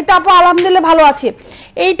এমন এইটা আপু আলহামদুলিল্লাহ ভালো আছি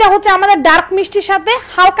এইটা হচ্ছে আমাদের ডার্ক মিষ্টির সাথে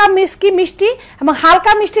হালকা মিষ্টি এবং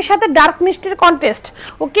হালকা মিষ্টির সাথে ডার্ক মিষ্টির কন্টেস্ট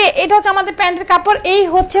ওকে এটা হচ্ছে আমাদের প্যান্টের কাপড় এই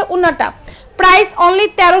হচ্ছে ওন্নাটা প্রাইস অনলি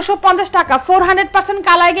 1350 টাকা 400%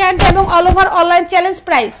 কালার গ্যারান্টি এবং all over online challenge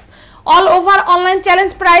price all over online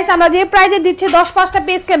challenge price আমরা যে প্রাইসে দিচ্ছি 10-5টা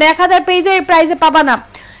পেজকে 1000 পেজে এই প্রাইসে পাবা না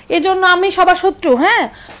এজন্য আমি সবার শত্রু হ্যাঁ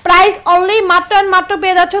প্রাইস অনলি মাত্র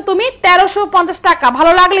পেয়ে যাচ্ছ তুমি 1350 টাকা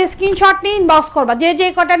ভালো লাগলে স্ক্রিনশট নিয়ে ইনবক্স করবা যে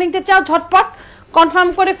কটা নিতে চাও ঝটপট কনফার্ম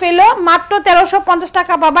করে ফেলো মাত্র 1350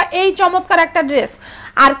 টাকা পাবা এই চমৎকার একটা ড্রেস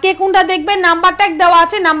আর কে কোনটা দেখবে নাম্বার ট্যাগ দেওয়া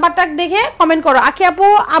আছে নাম্বার ট্যাগ দেখে কমেন্ট করো আকি আপু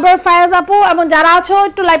আবার ফায়াজ আপু এবং যারা আছো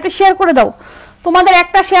একটু লাইভটা শেয়ার করে দাও তোমাদের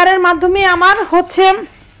একটা শেয়ারের মাধ্যমে আমার হচ্ছে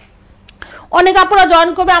অনেক আপুরা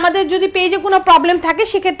জয়েন করবে। আমাদের যদি পেজে কোনো প্রবলেম থাকে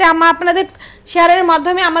সেক্ষেত্রে আমরা আপনাদের শেয়ারের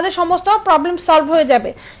মাধ্যমে আমাদের সমস্ত প্রবলেম সলভ হয়ে যাবে,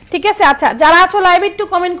 ঠিক আছে? আচ্ছা, যারা আছো লাইভে একটু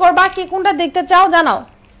কমেন্ট করবা, কে কোনটা দেখতে চাও জানাও।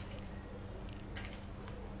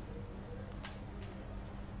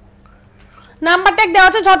 নাম্বার ট্যাগ দেওয়া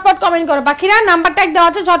আছে, ঝটপট কমেন্ট করো বাকিরা। নাম্বার ট্যাগ দেওয়া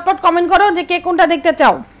আছে, ঝটপট কমেন্ট করো যে কে কোনটা দেখতে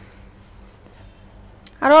চাও।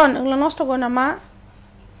 আর এগুলো নষ্ট করো না মা,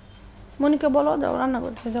 মনিকে বলো যাও রান্না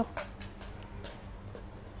করতে যাও।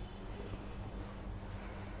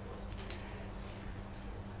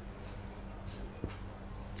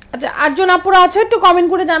 আচ্ছা, 8 জন আপুরা আছে, একটু কমেন্ট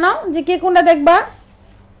করে জানাও যে কে কোনটা দেখবা।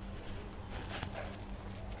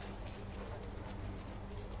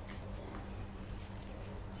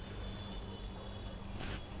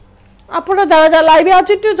 আপুরা যারা যারা লাইভে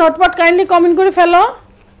আছো একটু ঝটপট কাইন্ডলি কমেন্ট করে ফেলো।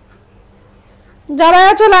 যারা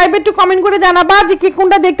আছো লাইভে একটু কমেন্ট করে জানাবা যে কি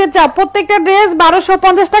কোনটা দেখতে চাও। প্রত্যেকটা ড্রেস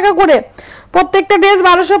 1250 টাকা করে, প্রত্যেকটা ড্রেস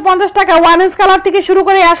 1250 টাকা। ওয়ারেন্স কালার থেকে শুরু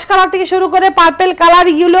করে অ্যাশ কালার থেকে শুরু করে purple colour,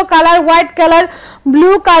 yellow colour, white colour,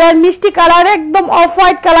 blue colour, মিষ্টি কালার, একদম অফ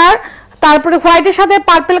হোয়াইট কালার, তারপরে হোয়াইটের সাথে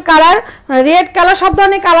পার্পল কালার, রেড কালার, সব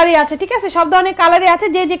ধরনের কালারই আছে, ঠিক আছে? সব ধরনের কালারই আছে।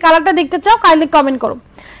 যে যে কালারটা দেখতে চাও কাইন্ডলি কমেন্ট করো,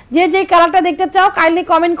 যে যে কালারটা দেখতে চাও কাইন্ডলি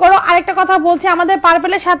কমেন্ট করো। আরেকটা কথা বলছি, আমাদের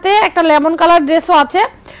পার্পলের সাথে একটা লেমন কালার ড্রেসও আছে,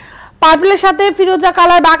 পার্পলের সাথে ফিরোজা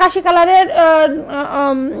কালার বা আকাশি কালারের,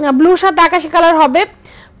 ব্লুর সাথে আকাশি কালার হবে,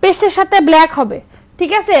 পেস্টের সাথে ব্ল্যাক হবে,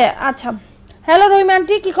 ঠিক আছে? আচ্ছা, হ্যালো রহিমা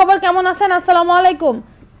আন্টি, কি খবর, কেমন আছেন? আসসালামু আলাইকুম।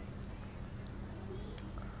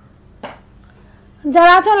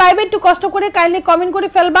 যারা আছো লাইভে একটু কষ্ট করে কাইন্ডলি কমেন্ট করে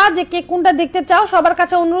ফেলবা যে কে কোনটা দেখতে চাও। সবার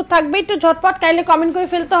কাছে অনুরোধ থাকবে একটু ঝটপট কাইন্ডলি কমেন্ট করে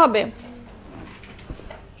ফেলতে হবে।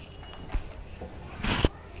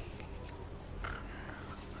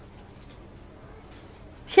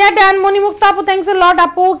 শেয়ার ডান মনিমুক্তা আপু, থ্যাঙ্কস এ লট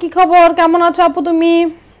আপু, কি খবর, কেমন আছো আপু তুমি?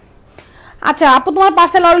 আচ্ছা আপু, তোমার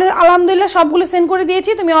পার্সেল অলরেডি আলহামদুলিল্লাহ সবগুলো সেন্ড করে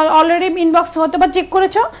দিয়েছি, তুমি অলরেডি ইনবক্স হতে বা চেক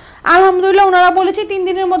করেছো। আলহামদুলিল্লাহ ওনারা বলেছি 3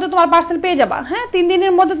 দিনের মধ্যে তোমার পার্সেল পেয়ে যাবা। হ্যাঁ, 3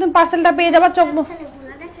 দিনের মধ্যে তুমি পার্সেলটা পেয়ে যাবা। চোখ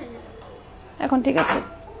এখন ঠিক আছে।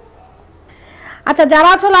 আচ্ছা, যারা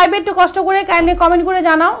আছো লাইভে একটু কষ্ট করে কাইন্ডলি কমেন্ট করে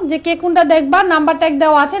জানাও যে কে কোনটা দেখবা। নাম্বার ট্যাগ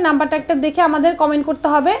দেওয়া আছে, নাম্বার ট্যাগটা দেখে আমাদের কমেন্ট করতে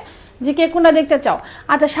হবে যে কে কোনটা দেখতে চাও।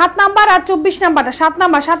 আচ্ছা, 7 নাম্বার আর 24 নাম্বারটা, 7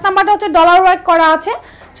 নাম্বারটা হচ্ছে ডলার ওয়ার্ক করা আছে।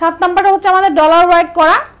 7 নাম্বারটা হচ্ছে আমাদের ডলার ওয়ার্ক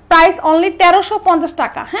করা, প্রাইস অনলি 1350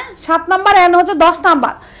 টাকা। হ্যাঁ, 7 নাম্বার এন্ড হচ্ছে 10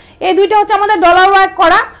 নাম্বার, এই দুইটা হচ্ছে আমাদের ডলার ওয়ার্ক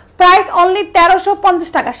করা, প্রাইস অনলি 1350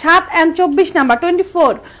 টাকা। 7 এন্ড 24 নাম্বার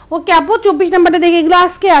 24। ওকে আপু, 24 নাম্বারটা দেখে, এগুলো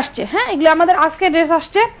আজকে আসছে। হ্যাঁ, এগুলো আমাদের আজকে ড্রেস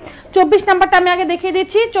আসছে। 24 নাম্বারটা আমি আগে দেখিয়ে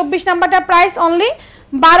দিচ্ছি। 24 নাম্বারটা প্রাইস অনলি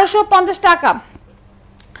 1250 টাকা।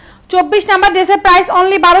 24 নাম্বার ড্রেসের প্রাইস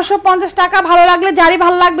অনলি 1250 টাকা। ভালো লাগলে, যারই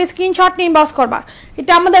ভালো লাগবে স্ক্রিনশট নিয়ে ইনবক্স করবা।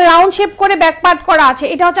 এটা আমাদের রাউন্ড শেপ করে ব্যাক পার্ট করা আছে।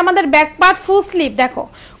 এটা হচ্ছে আমাদের ব্যাক পার্ট, ফুল স্লিভ, দেখো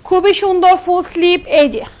খুবই সুন্দর ফুল স্লিভ। এই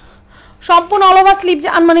যে সম্পূর্ণ অল ওভার স্লিভ।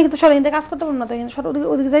 মানে কিন্তু সরে কিন্তু কাজ করতে পারবো না তো, সর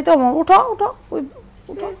ওদিকে যাইতে হবে। উঠো উঠো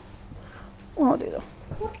উঠো, ওদিকে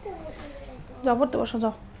যাও, পড়তে বসো,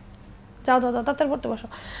 যাও যাও যাও যাও, তাড়াতাড়ি পড়তে বসো।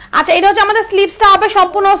 আচ্ছা, এটা হচ্ছে আমাদের স্লিভসটা হবে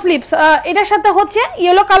সম্পূর্ণ স্লিভস। এটার সাথে হচ্ছে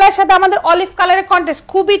ইয়েলো কালারের সাথে আমাদের অলিভ কালারের কন্ট্রাস্ট,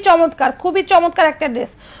 খুবই চমৎকার, খুবই চমৎকার একটা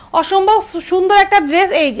ড্রেস, অসম্ভব সুন্দর একটা ড্রেস।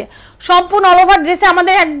 এই যে সম্পূর্ণ অল ওভার ড্রেসে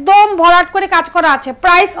আমাদের একদম ভরাট করে কাজ করা আছে।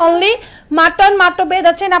 প্রাইস অনলি মাত্র পেয়ে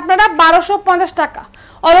যাচ্ছেন আপনারা 1250 টাকা।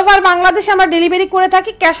 অল ওভার বাংলাদেশে আমরা ডেলিভারি করে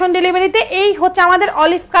থাকি, ক্যাশ অন ডেলিভারিতে। এই হচ্ছে আমাদের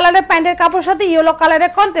অলিভ কালারের প্যান্টের কাপড়ের সাথে ইয়েলো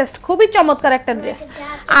কালারের কন্ট্রাস্ট, খুবই চমৎকার একটা ড্রেস।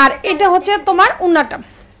 আর এটা হচ্ছে তোমার উন্নাটা।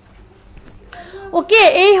 ওকে,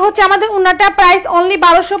 এই হচ্ছে আমাদের উন্নাটা, প্রাইস অনলি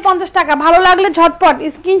 1250 টাকা। ভালো লাগলে ঝটপট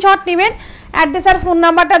স্ক্রিনশট নেবেন, অ্যাড্রেস আর ফোন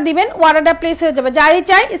নাম্বারটা দিবেন, অর্ডারটা প্লেস হয়ে যাবে। যাই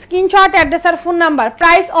চাই স্ক্রিনশট, অ্যাড্রেস আর ফোন নাম্বার।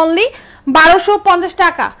 প্রাইস অনলি 1250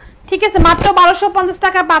 টাকা, ঠিক আছে? মাত্র 1250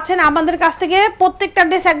 টাকা পাচ্ছেন আমাদের কাছ থেকে। প্রত্যেকটা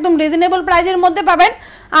ড্রেস একদম রিজনেবল প্রাইজের মধ্যে পাবেন।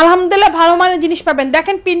 আলহামদুলিল্লাহ ভালো মানের জিনিস পাবেন।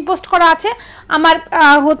 দেখেন পিন পোস্ট করা আছে আমার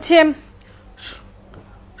হচ্ছে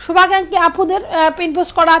শুভাকাঙ্ক্ষী আপুদের পিন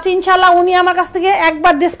পোস্ট করা আছে। ইনশাআল্লাহ উনি আমার কাছ থেকে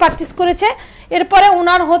একবার ড্রেস পারচেজ করেছে, এরপরে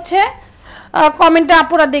ওনার হচ্ছে কমেন্টটা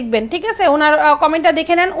আপুরা দেখবেন, ঠিক আছে? ওনার কমেন্টটা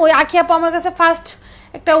দেখে নেন। ওই আখি আপু আমার কাছে ফার্স্ট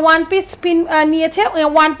একটা 1 পিস পিন নিয়েছে, ওই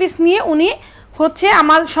 1 পিস নিয়ে উনি হচ্ছে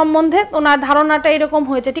আমার সম্বন্ধে ওনার ধারণাটা এরকম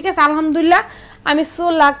হয়েছে, ঠিক আছে? আলহামদুলিল্লাহ, আমি সো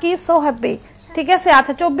লাকি, সো হ্যাপি, ঠিক আছে?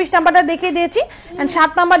 আচ্ছা, 24 নাম্বারটা দেখিয়ে দিয়েছি, এন্ড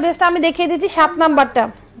 7 নাম্বার ড্রেসটা আমি দেখিয়ে দিয়েছি। 7 নাম্বারটা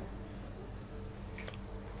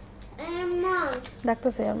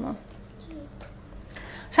দেখতেছে আমার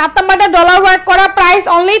 7 নাম্বারটা ডলার ওয়ার্ক করা, প্রাইস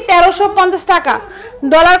অনলি 1350 টাকা।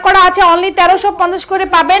 ডলার করা আছে, অনলি 1350 করে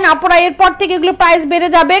পাবেন আপুরা। এরপর থেকে এগুলো প্রাইস বেড়ে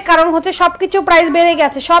যাবে, কারণ হচ্ছে সবকিছু প্রাইস বেড়ে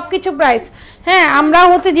গেছে, সবকিছু প্রাইস। হ্যাঁ, আমরা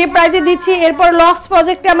হচ্ছে যে প্রাইসে দিচ্ছি, এরপর লস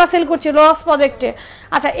প্রজেক্টে আমরা সেল করছি, লস প্রজেক্টে।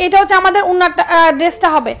 আচ্ছা, এটা হচ্ছে আমাদের উন্নাটা ড্রেসটা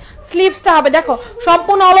হবে, স্লিভসটা হবে দেখো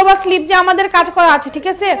সম্পূর্ণ অল ওভার স্লিভ যে আমাদের কাজ করা আছে, ঠিক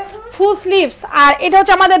আছে, ফুল স্লিভস। আর এটা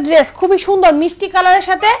হচ্ছে আমাদের ড্রেস, খুবই সুন্দর মিষ্টি কালারের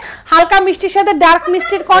সাথে হালকা মিষ্টির সাথে ডার্ক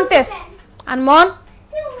মিষ্টির কন্টেস্ট। আনমন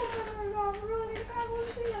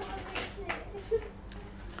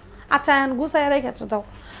আচ্ছা গুছাই রেখেছো দাও।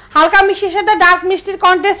 হালকা মিষ্টির সাথে ডার্ক মিষ্টির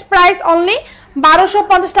কন্টেস্ট, প্রাইস অনলি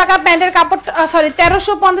 1250 টাকা প্যান্টের কাপড়, সরি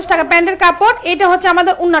 1350 টাকা প্যান্টের কাপড়। এটা হচ্ছে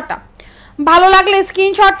আমাদের উন্নাটা। ভালো লাগলে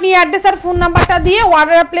স্ক্রিনশট নিয়ে অ্যাড্রেস আর ফোন নাম্বারটা দিয়ে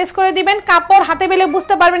অর্ডার প্লেস করে দিবেন। কাপড় হাতে পেলে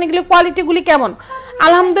বুঝতে পারবেন এগুলো কোয়ালিটিগুলি কেমন।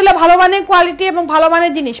 আলহামদুলিল্লাহ ভালো মানের কোয়ালিটি এবং ভালো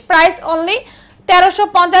মানের জিনিস। Price only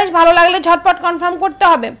 1350। ভালো লাগলে ঝটপট কনফার্ম করতে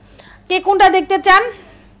হবে। কে কোনটা দেখতে চান?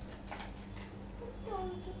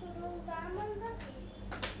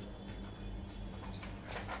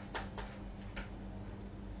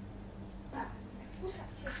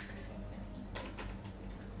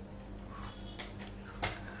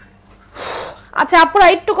 আচ্ছা আপনারা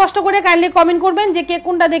একটু কষ্ট করে কাইন্ডলি কমেন্ট করবেন যে কে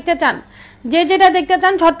কোনটা দেখতে চান। যে যেটা দেখতে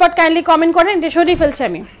চান ঝটপট কাইন্ডলি কমেন্ট করেন, এটা সরিয়ে ফেলছি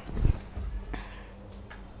আমি।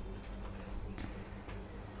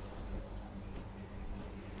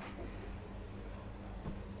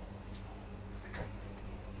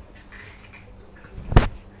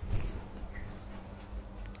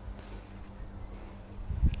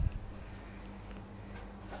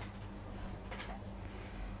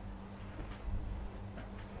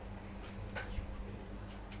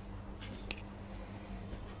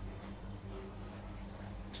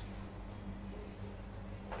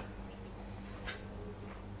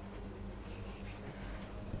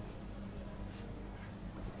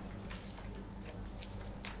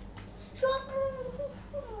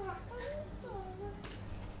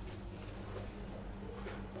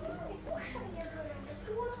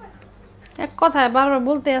 এক কথায় বারবার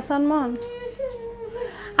বলতে আছেন মন।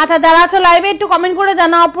 আচ্ছা যারা আছো লাইভে একটু কমেন্ট করে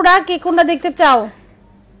জানাও আপুরা কে কোনটা দেখতে চাও।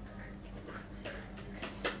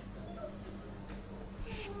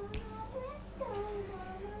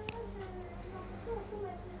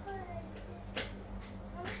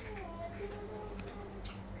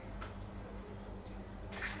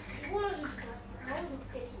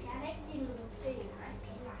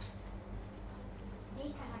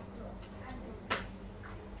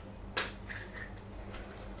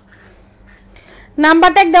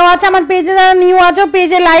 নাম্বার ট্যাগ দেওয়া আছে আমার পেজে। যারা নিউ আছো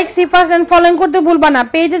পেজে like C first and following করতে ভুলবা না।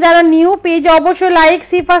 পেজে যারা নিউ পেজে অবশ্যই like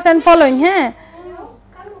C first and following. হ্যাঁ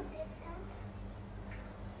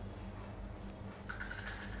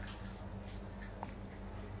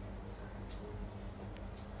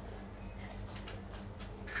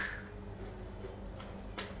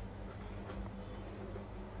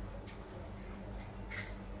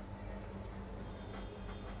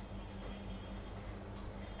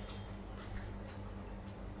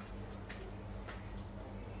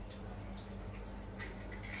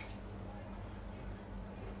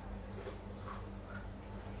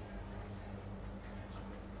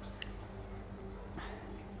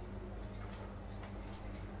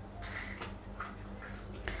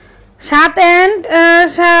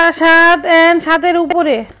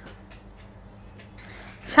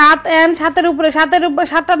সাতের উপরে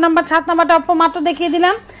 7 নাম্বারটা মাত্র দেখিয়ে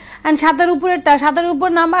দিলাম। এন্ড 7 উপরেরটা, 7 উপর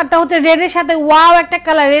নাম্বারটা হচ্ছে রেডের সাথে ওয়াও একটা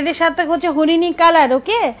কালার, রেডের সাথে হচ্ছে হরিণী কালার।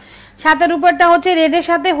 ওকে 7 উপরটা হচ্ছে রেডের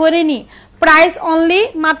সাথে হরিণী। প্রাইস অনলি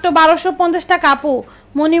মাত্র 1250 টাকা আপু।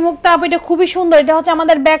 মণিমুক্তা আপু এটা খুবই সুন্দর। এটা হচ্ছে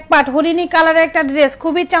আমাদের ব্যাক পার্ট, হরিণী কালারের একটা ড্রেস,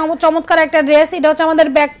 খুবই চমৎকার একটা ড্রেস। এটা হচ্ছে আমাদের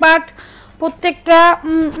ব্যাক পার্ট। প্রত্যেকটা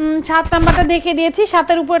 7 নাম্বারটা দেখিয়ে দিয়েছি,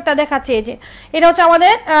 7 উপরটা দেখাচ্ছি। এই যে এটা হচ্ছে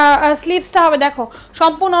আমাদের স্লিভসটা হবে দেখো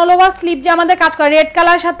সম্পূর্ণ অল ওভার স্লিভ যে আমাদের কাজ করে রেড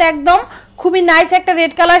কালার সাথে একদম খুবই নাইস একটা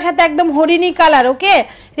রেড কালার সাথে একদম হরিণী কালার। ওকে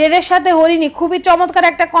রেডের সাথে হরিণী খুবই চমৎকার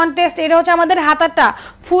একটা কন্টেস্ট। এটা হচ্ছে আমাদের হাতাটা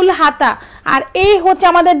ফুল হাতা। আর এই হচ্ছে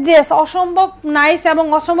আমাদের ড্রেস, অসম্ভব নাইস এবং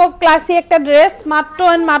অসম্ভব ক্লাসি একটা ড্রেস।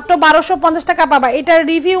 মাত্র 1250 টাকা পাবা। এটার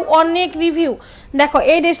রিভিউ অনেক রিভিউ দেখো,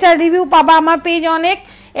 এই ড্রেসটার রিভিউ পাবা আমার পেজ অনেক।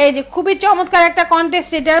 এই যে খুবই চমৎকার একটা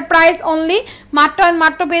কন্টেস্ট। এটার প্রাইস অনলি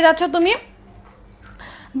মাত্র পেয়ে যাচ্ছ তুমি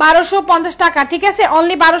 1250 টাকা। ঠিক আছে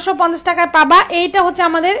অনলি 1250 টাকায় পাবা। এইটা হচ্ছে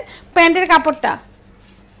আমাদের প্যান্টের কাপড়টা।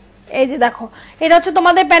 এই যে দেখো এটা হচ্ছে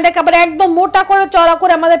তোমাদের প্যান্টের কাপড়, একদম মোটা করে চড়া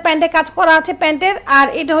করে আমাদের প্যান্টে কাজ করা আছে প্যান্টের। আর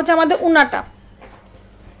এটা হচ্ছে আমাদের উনাটা।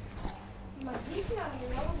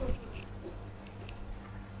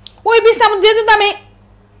 ওই বিছনা দিয়ে দিতাম আমি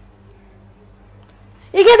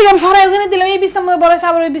এখানে দিলাম, সরাই ওখানে দিলাম। এই বিছনার মধ্যে বলেছে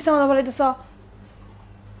আবার ওই বিছনার মধ্যে বলাইতেছ।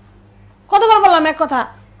 কতবার বললাম এক কথা।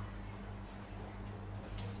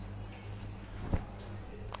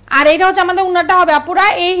 আর এটা হচ্ছে আমাদের উন্নাটা হবে আপুরা,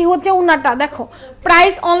 এই হচ্ছে উন্নাটা। দেখো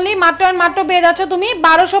প্রাইস অনলি মাত্র আর মাত্র পেয়ে যাচ্ছ তুমি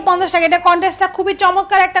 1250 টাকা। এটা কন্টেস্টটা খুবই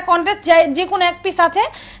চমৎকার একটা কন্টেস্ট, যে কোনো এক পিস আছে,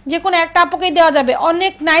 যে কোনো একটা আপুকেই দেওয়া যাবে।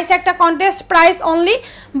 অনেক নাইস একটা কন্টেস্ট, প্রাইস অনলি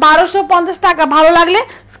 1250 টাকা। ভালো লাগলে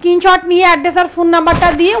স্ক্রিনশট নিয়ে অ্যাড্রেস আর ফোন নাম্বারটা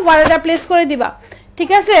দিয়ে অর্ডারটা প্লেস করে দিবা, ঠিক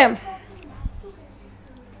আছে?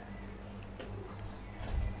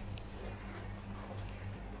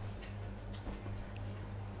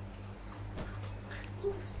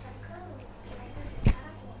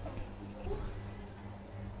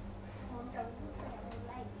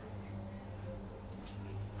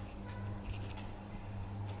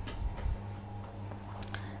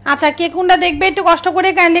 আচ্ছা, কে কোনটা দেখবে একটু কষ্ট করে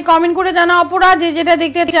কাইন্ডলি কমেন্ট করে জানাও আপুরা, যে যেটা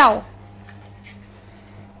দেখতে চাও।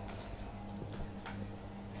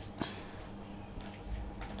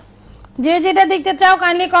 যে যেটা দেখতে চাও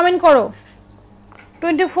কাইন্ডলি কমেন্ট করো।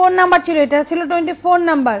 24 নাম্বার ছিল, এটা ছিল 24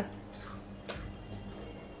 নাম্বার।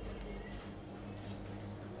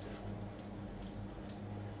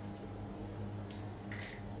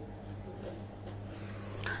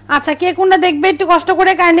 আচ্ছা, কে কোনটা দেখবে একটু কষ্ট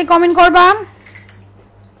করে কাইন্ডলি কমেন্ট করবা।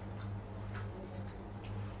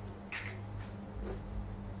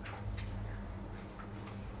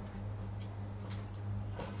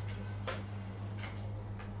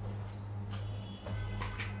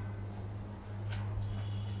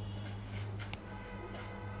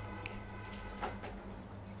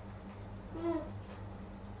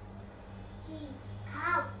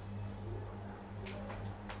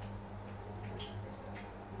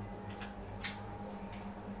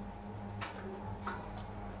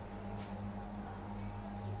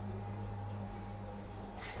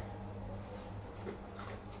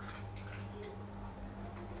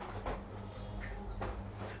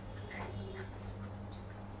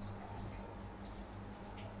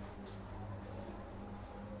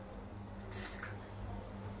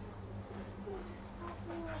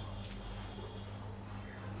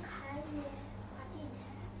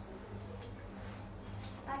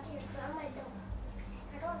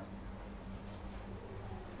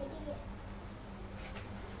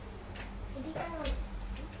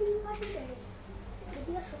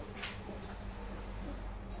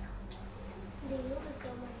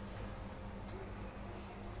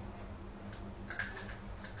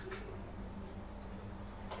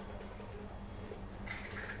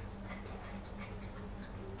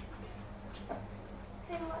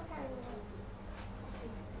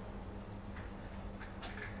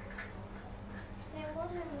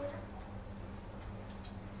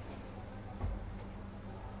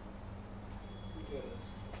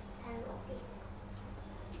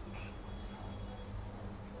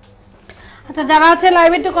 আচ্ছা, যারা আছে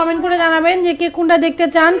লাইভে একটু কমেন্ট করে জানাবেন যে কে কোনটা দেখতে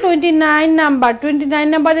চান। 29 নাম্বার, 29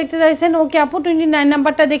 নাম্বার দেখতে চাইছেন। ওকে আপু, 29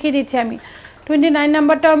 নাম্বারটা দেখিয়ে দিচ্ছি আমি। 29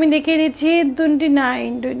 নাম্বারটাও আমি দেখিয়ে দিচ্ছি।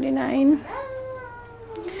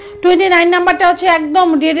 29 নাম্বারটা হচ্ছে একদম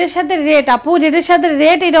রেডের সাথে রেড আপু, রেডের সাথে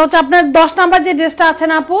রেড। এটা হচ্ছে আপনার 10 নাম্বার যে ড্রেসটা আছে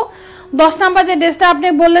না আপু, 10 নাম্বার যে ড্রেসটা আপনি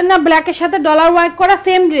বললেন না ব্ল্যাকের সাথে ডলার ওয়ার্ক করা,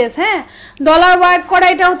 সেম ড্রেস। হ্যাঁ, ডলার ওয়ার্ক করা,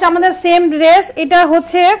 এটা হচ্ছে আমাদের সেম ড্রেস। এটা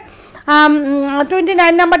হচ্ছে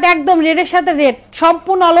 29 নাম্বারটা একদম রেডের সাথে রেড,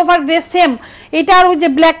 সম্পূর্ণ অল ওভার ড্রেস সেম। এটা আর ওই যে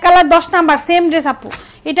black colour 10 number same dress আপু,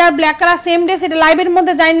 এটা ব্ল্যাক কালার সেম ড্রেস। এটা লাইভের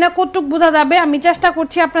মধ্যে জানি না কতটুকু বোঝা যাবে, আমি চেষ্টা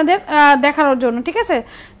করছি আপনাদের দেখানোর জন্য, ঠিক আছে?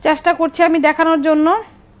 চেষ্টা করছি আমি দেখানোর জন্য।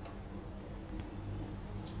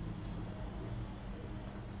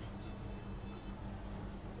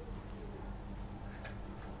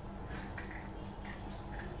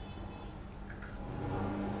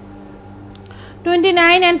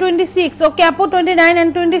 (29 and 26) ওকে আপু, 29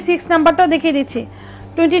 and 26 নাম্বারটাও দেখিয়ে দিচ্ছি।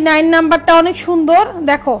 29 নাম্বারটা অনেক সুন্দর,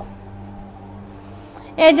 দেখো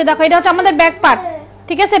এই যে দেখো, এটা হচ্ছে আমাদের ব্যাক পার্ট,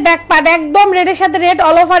 ঠিক আছে? ব্যাক পার্ট একদম রেডের সাথে রেড,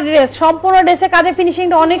 অল ওভার ড্রেস, সম্পূর্ণ ড্রেসের কাজের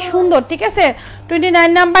ফিনিশিংটা অনেক সুন্দর, ঠিক আছে?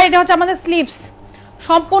 29 নাম্বার। এটা হচ্ছে আমাদের স্লিভস,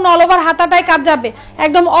 সম্পূর্ণ অল ওভার হাতাটাই কাজ যাবে,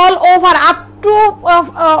 একদম অল ওভার আপ টু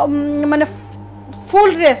মানে ফুল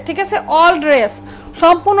ড্রেস, ঠিক আছে? অল ড্রেস,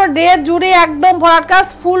 সম্পূর্ণ ড্রেস জুড়ে একদম ভরাট কাজ,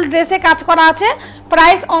 ফুল ড্রেসে কাজ করা আছে।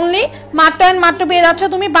 প্রাইস অনলি মাত্র পেয়ে যাচ্ছ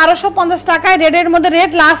তুমি 1250 টাকায়, রেডের মধ্যে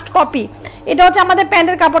রেড লাস্ট কপি। এটা হচ্ছে আমাদের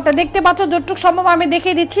প্যান্টের কাপড়টা, দেখতে পাচ্ছ যতটুকু সম্ভব আমি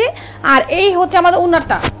দেখিয়ে দিচ্ছি। আর এই হচ্ছে আমাদের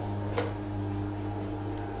উন্নাটা।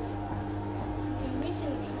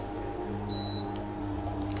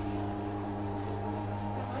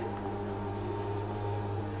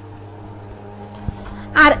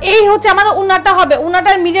 আর এই হচ্ছে আমাদের উন্নাটা হবে,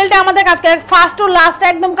 উন্নাটার মিডলটা আমাদের কাজ করে, ফার্স্ট টু লাস্ট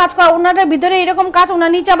একদম কাজ করা। উন্নাটার ভিতরে এরকম কাজ,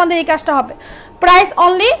 উন্নার নিচে আমাদের এই কাজটা হবে। প্রাইস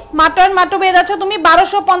অনলি মাত্র পেয়ে যাচ্ছ তুমি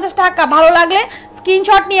 1250 টাকা। ভালো লাগলে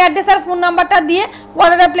স্ক্রিনশট নিয়ে অ্যাড্রেস আর ফোন নাম্বারটা দিয়ে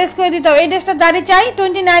অর্ডারটা প্লেস করে দিতে হবে। এই ড্রেসটা যারই চাই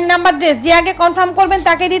 29 নাম্বার ড্রেস, যে আগে কনফার্ম করবেন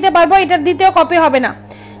তাকে দিতে পারবো, এটার দ্বিতীয় কপি হবে না।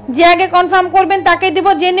 যে আগে কনফার্ম করবেন তাকে দিব,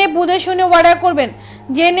 জেনে বুঝে শুনে অর্ডার করবেন,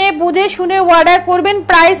 জেনে বুঝে শুনে অর্ডার করবেন।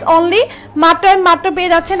 প্রাইস অনলি মাত্র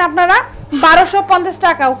পেয়ে যাচ্ছেন আপনারা 1250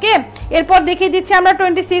 টাকা। ওকে, এরপর দেখিয়ে দিচ্ছি আমরা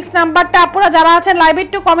 26 নাম্বারটা। আপুরা যারা আছেন লাইভে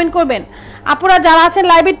একটু কমেন্ট করবেন, আপুরা যারা আছেন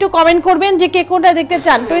লাইভে একটু কমেন্ট করবেন যে কে কোনটা দেখতে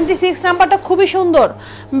চান। 26 নাম্বারটা খুবই সুন্দর,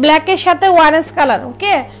 ব্ল্যাকের সাথে অরেঞ্জ কালার।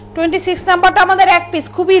 ওকে, 26 নাম্বারটা আমাদের এক পিস,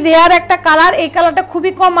 খুবই রেয়ার একটা কালার। এই কালারটা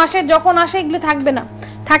খুবই কম আসে, যখন আসে এগুলো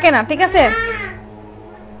থাকে না, ঠিক আছে।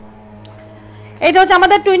 এটা হচ্ছে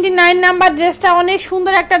আমাদের 29 নাম্বার ড্রেসটা, অনেক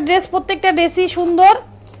সুন্দর একটা ড্রেস, প্রত্যেকটা ড্রেসই সুন্দর।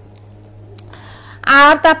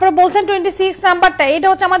 আর তারপর বলছেন 26 নাম্বারটা, এটা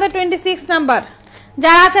হচ্ছে আমাদের 26 নাম্বার।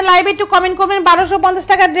 যারা আছে লাইভে একটু কমেন্ট করবেন। 1250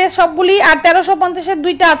 টাকার ড্রেস সবগুলি, আর 1350-এর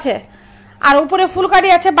দুইটা আছে, আর উপরে ফুলকারি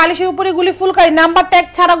আছে, বালিশের উপরে গুলি ফুলকারি, নাম্বার ট্যাগ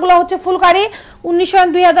ছাড়াগুলো হচ্ছে ফুলকারি, 1900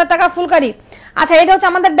 2000 টাকা ফুলকারি। আচ্ছা, এটা হচ্ছে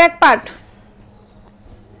আমাদের ব্যাক পার্ট,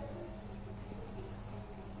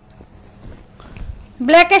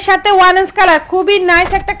 ব্ল্যাকের সাথে অরেঞ্জ কালার, খুবই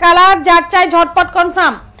নাইস একটা কালার, যার চাই ঝটপট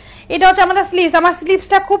কনফার্ম। এটা হচ্ছে আমাদের স্লিভস, আমার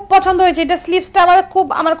স্লিভসটা খুব পছন্দ হয়েছে, এটা স্লিভসটা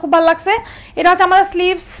আমার খুব ভালো লাগছে। এটা হচ্ছে আমাদের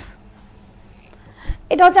স্লিভস,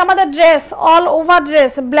 এটা হচ্ছে আমাদের ড্রেস, অল ওভার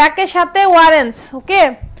ড্রেস, ব্ল্যাকের সাথে অরেঞ্জ। ওকে,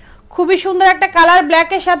 খুবই সুন্দর একটা কালার,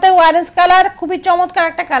 ব্ল্যাকের সাথে অরেঞ্জ কালার, খুবই চমৎকার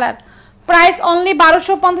একটা কালার। প্রাইস অনলি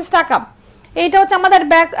 1250 টাকা। এইটা হচ্ছে আমাদের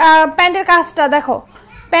ব্যাক প্যান্টের কাজটা, দেখো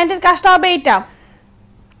প্যান্টের কাজটা হবে এইটা,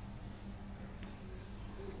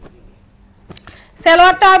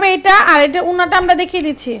 সালোয়ারটা হবে এটা, আর এটা উন্নাটা আমরা দেখিয়ে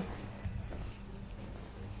দিচ্ছি।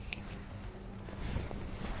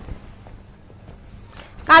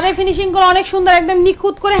 কাজের ফিনিশিং গুলো অনেক সুন্দর, একদম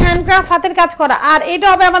নিখুঁত করে হ্যান্ডক্রাফট হাতের কাজ করা। আর এটা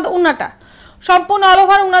হবে আমাদের উন্নাটা, সম্পূর্ণ অল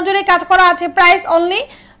ওভার উন্না জুড়ে কাজ করা আছে। প্রাইস অনলি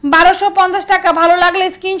 1250 টাকা। ভালো লাগলে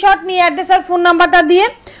স্ক্রিনশট নিয়ে অ্যাড্রেস আর ফোন নাম্বারটা দিয়ে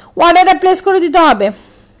অর্ডারটা প্লেস করে দিতে হবে।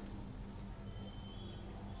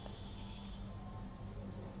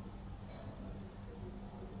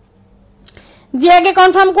 যে আগে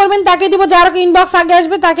কনফার্ম করবেন তাকে দিব, যার ইনবক্স আগে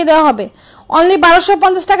আসবে তাকে দেওয়া হবে। অনলি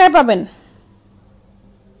 1250 টাকায় পাবেন।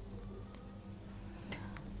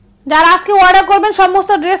 যারা আজকে অর্ডার করবেন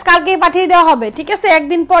সমস্ত ড্রেস কালকেই পাঠিয়ে দেওয়া হবে, ঠিক আছে।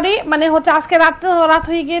 একদিন পরেই, মানে হচ্ছে আজকে রাত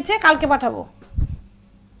হয়ে গিয়েছে, কালকে পাঠাবো।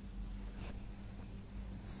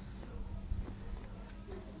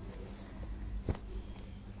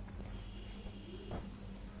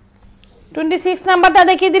 টোয়েন্টি 26 নাম্বারটা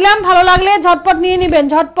দেখিয়ে দিলাম, ভালো লাগলে ঝটপট নিয়ে নেবেন,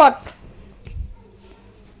 ঝটপট।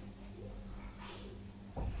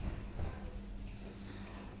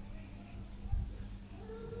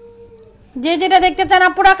 যে যেটা দেখতে চান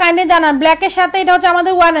আপুরা কাইন্ডলি জানান। ব্ল্যাকের সাথে এটা হচ্ছে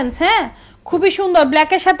আমাদের অরেঞ্জ, হ্যাঁ খুবই সুন্দর,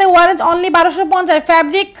 ব্ল্যাকের সাথে orange, only 1250।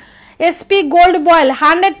 Fabric SP gold boil,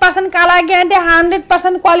 100% colour guarantee,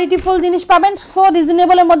 100% কোয়ালিটিফুল জিনিস পাবেন, সো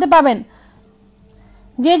রিজনেবলের মধ্যে পাবেন।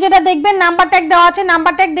 যে যেটা দেখবেন নাম্বার ট্যাগ দেওয়া আছে,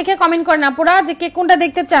 নাম্বার ট্যাগ দেখে কমেন্ট করেন আপুরা যে কে কোনটা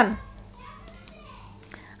দেখতে চান।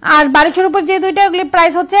 আর বারিশের উপর যে দুইটা, ওগুলি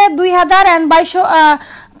প্রাইস হচ্ছে 2000 এন্ড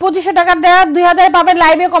 2500 টাকার দেওয়া, 2000 পাবেন,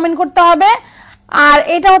 লাইভে কমেন্ট করতে হবে। আর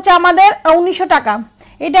এটা হচ্ছে আমাদের 1900 টাকা।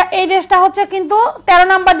 এই ড্রেসটা হচ্ছে কিন্তু 13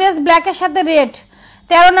 নাম্বার ড্রেস, ব্ল্যাকের সাথে রেড।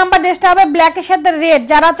 13 নাম্বার ড্রেসটা হবে ব্ল্যাকের সাথে রেড,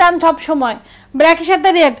 যারা চান সব সময় ব্ল্যাকের সাথে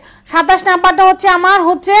রেড। 27 নাম্বারটা হচ্ছে আমার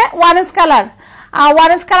হচ্ছে অরেঞ্জ কালার, আর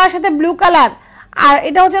অরেঞ্জ কালার সাথে ব্লু কালার, আর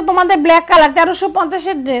এটা হচ্ছে তোমাদের ব্ল্যাক কালার।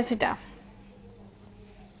 1350-এর ড্রেস এটা।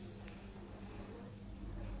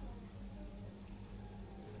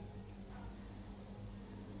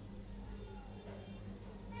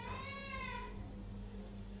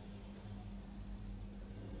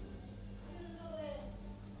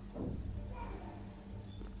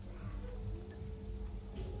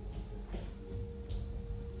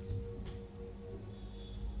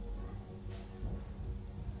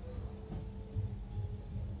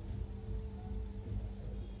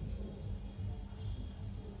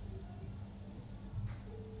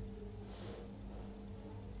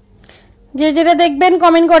 যে যেটা দেখবেন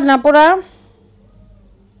কমেন্ট করেন আপুরা।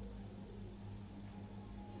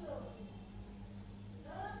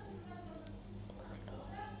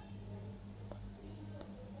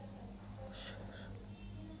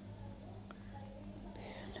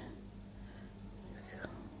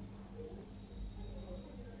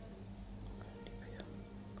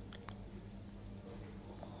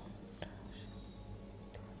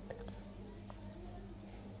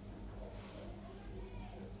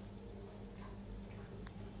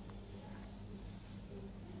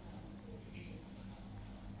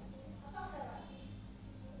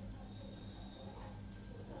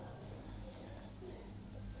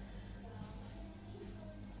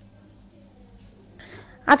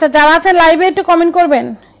 আচ্ছা, যারা আছেন লাইভে একটু কমেন্ট করবেন।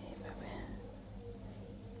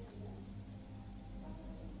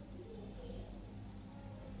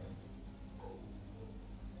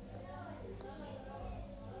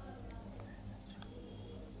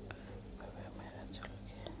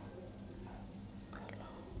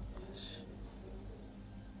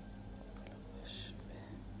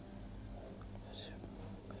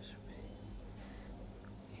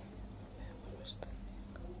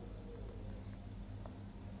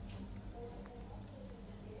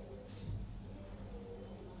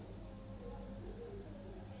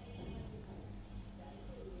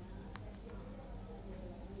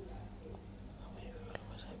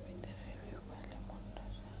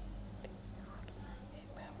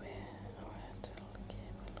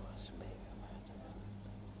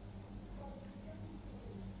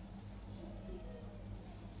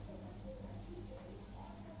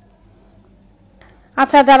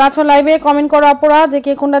 আচ্ছা যারা আছো লাইভে কমেন্ট করো আপুরা যে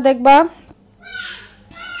কে কোনটা দেখবা।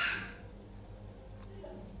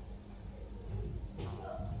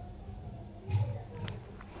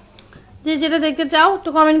 যে যেটা দেখতে চাও একটু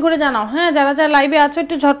কমেন্ট করে জানাও। হ্যাঁ যারা যারা লাইভে আছো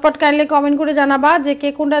একটু ঝটপট কাইন্ডলি কমেন্ট করে জানাবা যে কে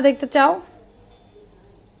কোনটা দেখতে চাও।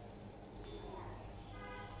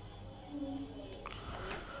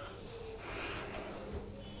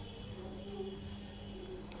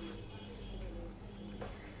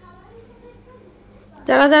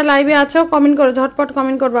 যারা যারা লাইভে আছো কমেন্ট করো, ঝটপট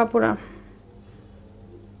কমেন্ট করবা পুরা।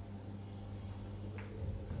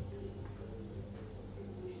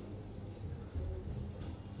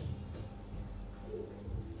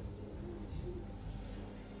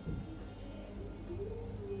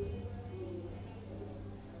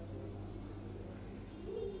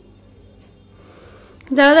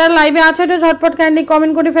 যারা যারা লাইভে আছো একটু ঝটপট কাইন্ডলি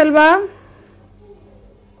কমেন্ট করে ফেলবা।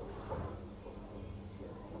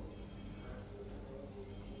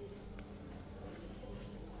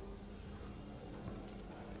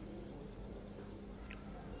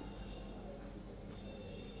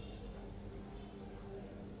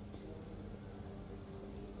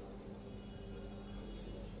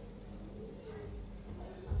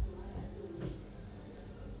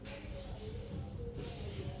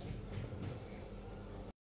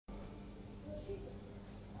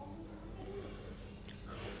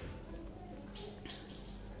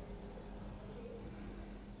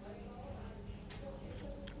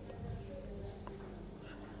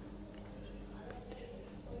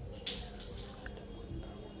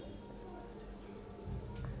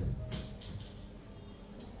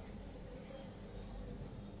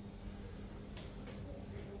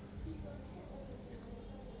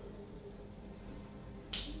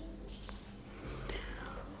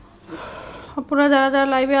 আপুরা যারা যারা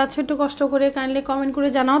লাইভে আছো একটু কষ্ট করে কাইন্ডলি কমেন্ট করে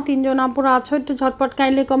জানাও। 3 জন আপুরা আছো একটু ঝটপট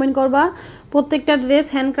কাইন্ডলি কমেন্ট করবা। প্রত্যেকটা ড্রেস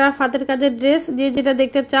হ্যান্ডক্রাফট হাতের কাজের ড্রেস, যে যেটা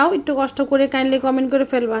দেখতে চাও একটু কষ্ট করে কাইন্ডলি কমেন্ট করে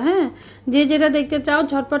ফেলবা। হ্যাঁ যে যেটা দেখতে চাও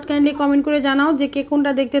ঝটপট কাইন্ডলি কমেন্ট করে জানাও যে কে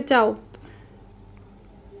কোনটা দেখতে চাও।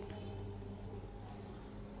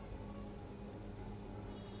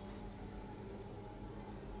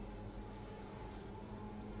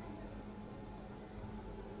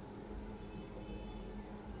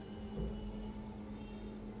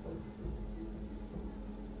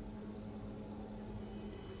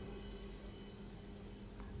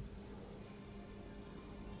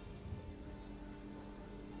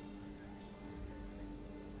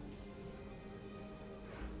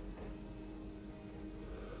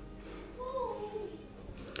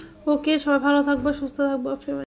 ওকে সবাই ভালো থাকবো, সুস্থ থাকবো।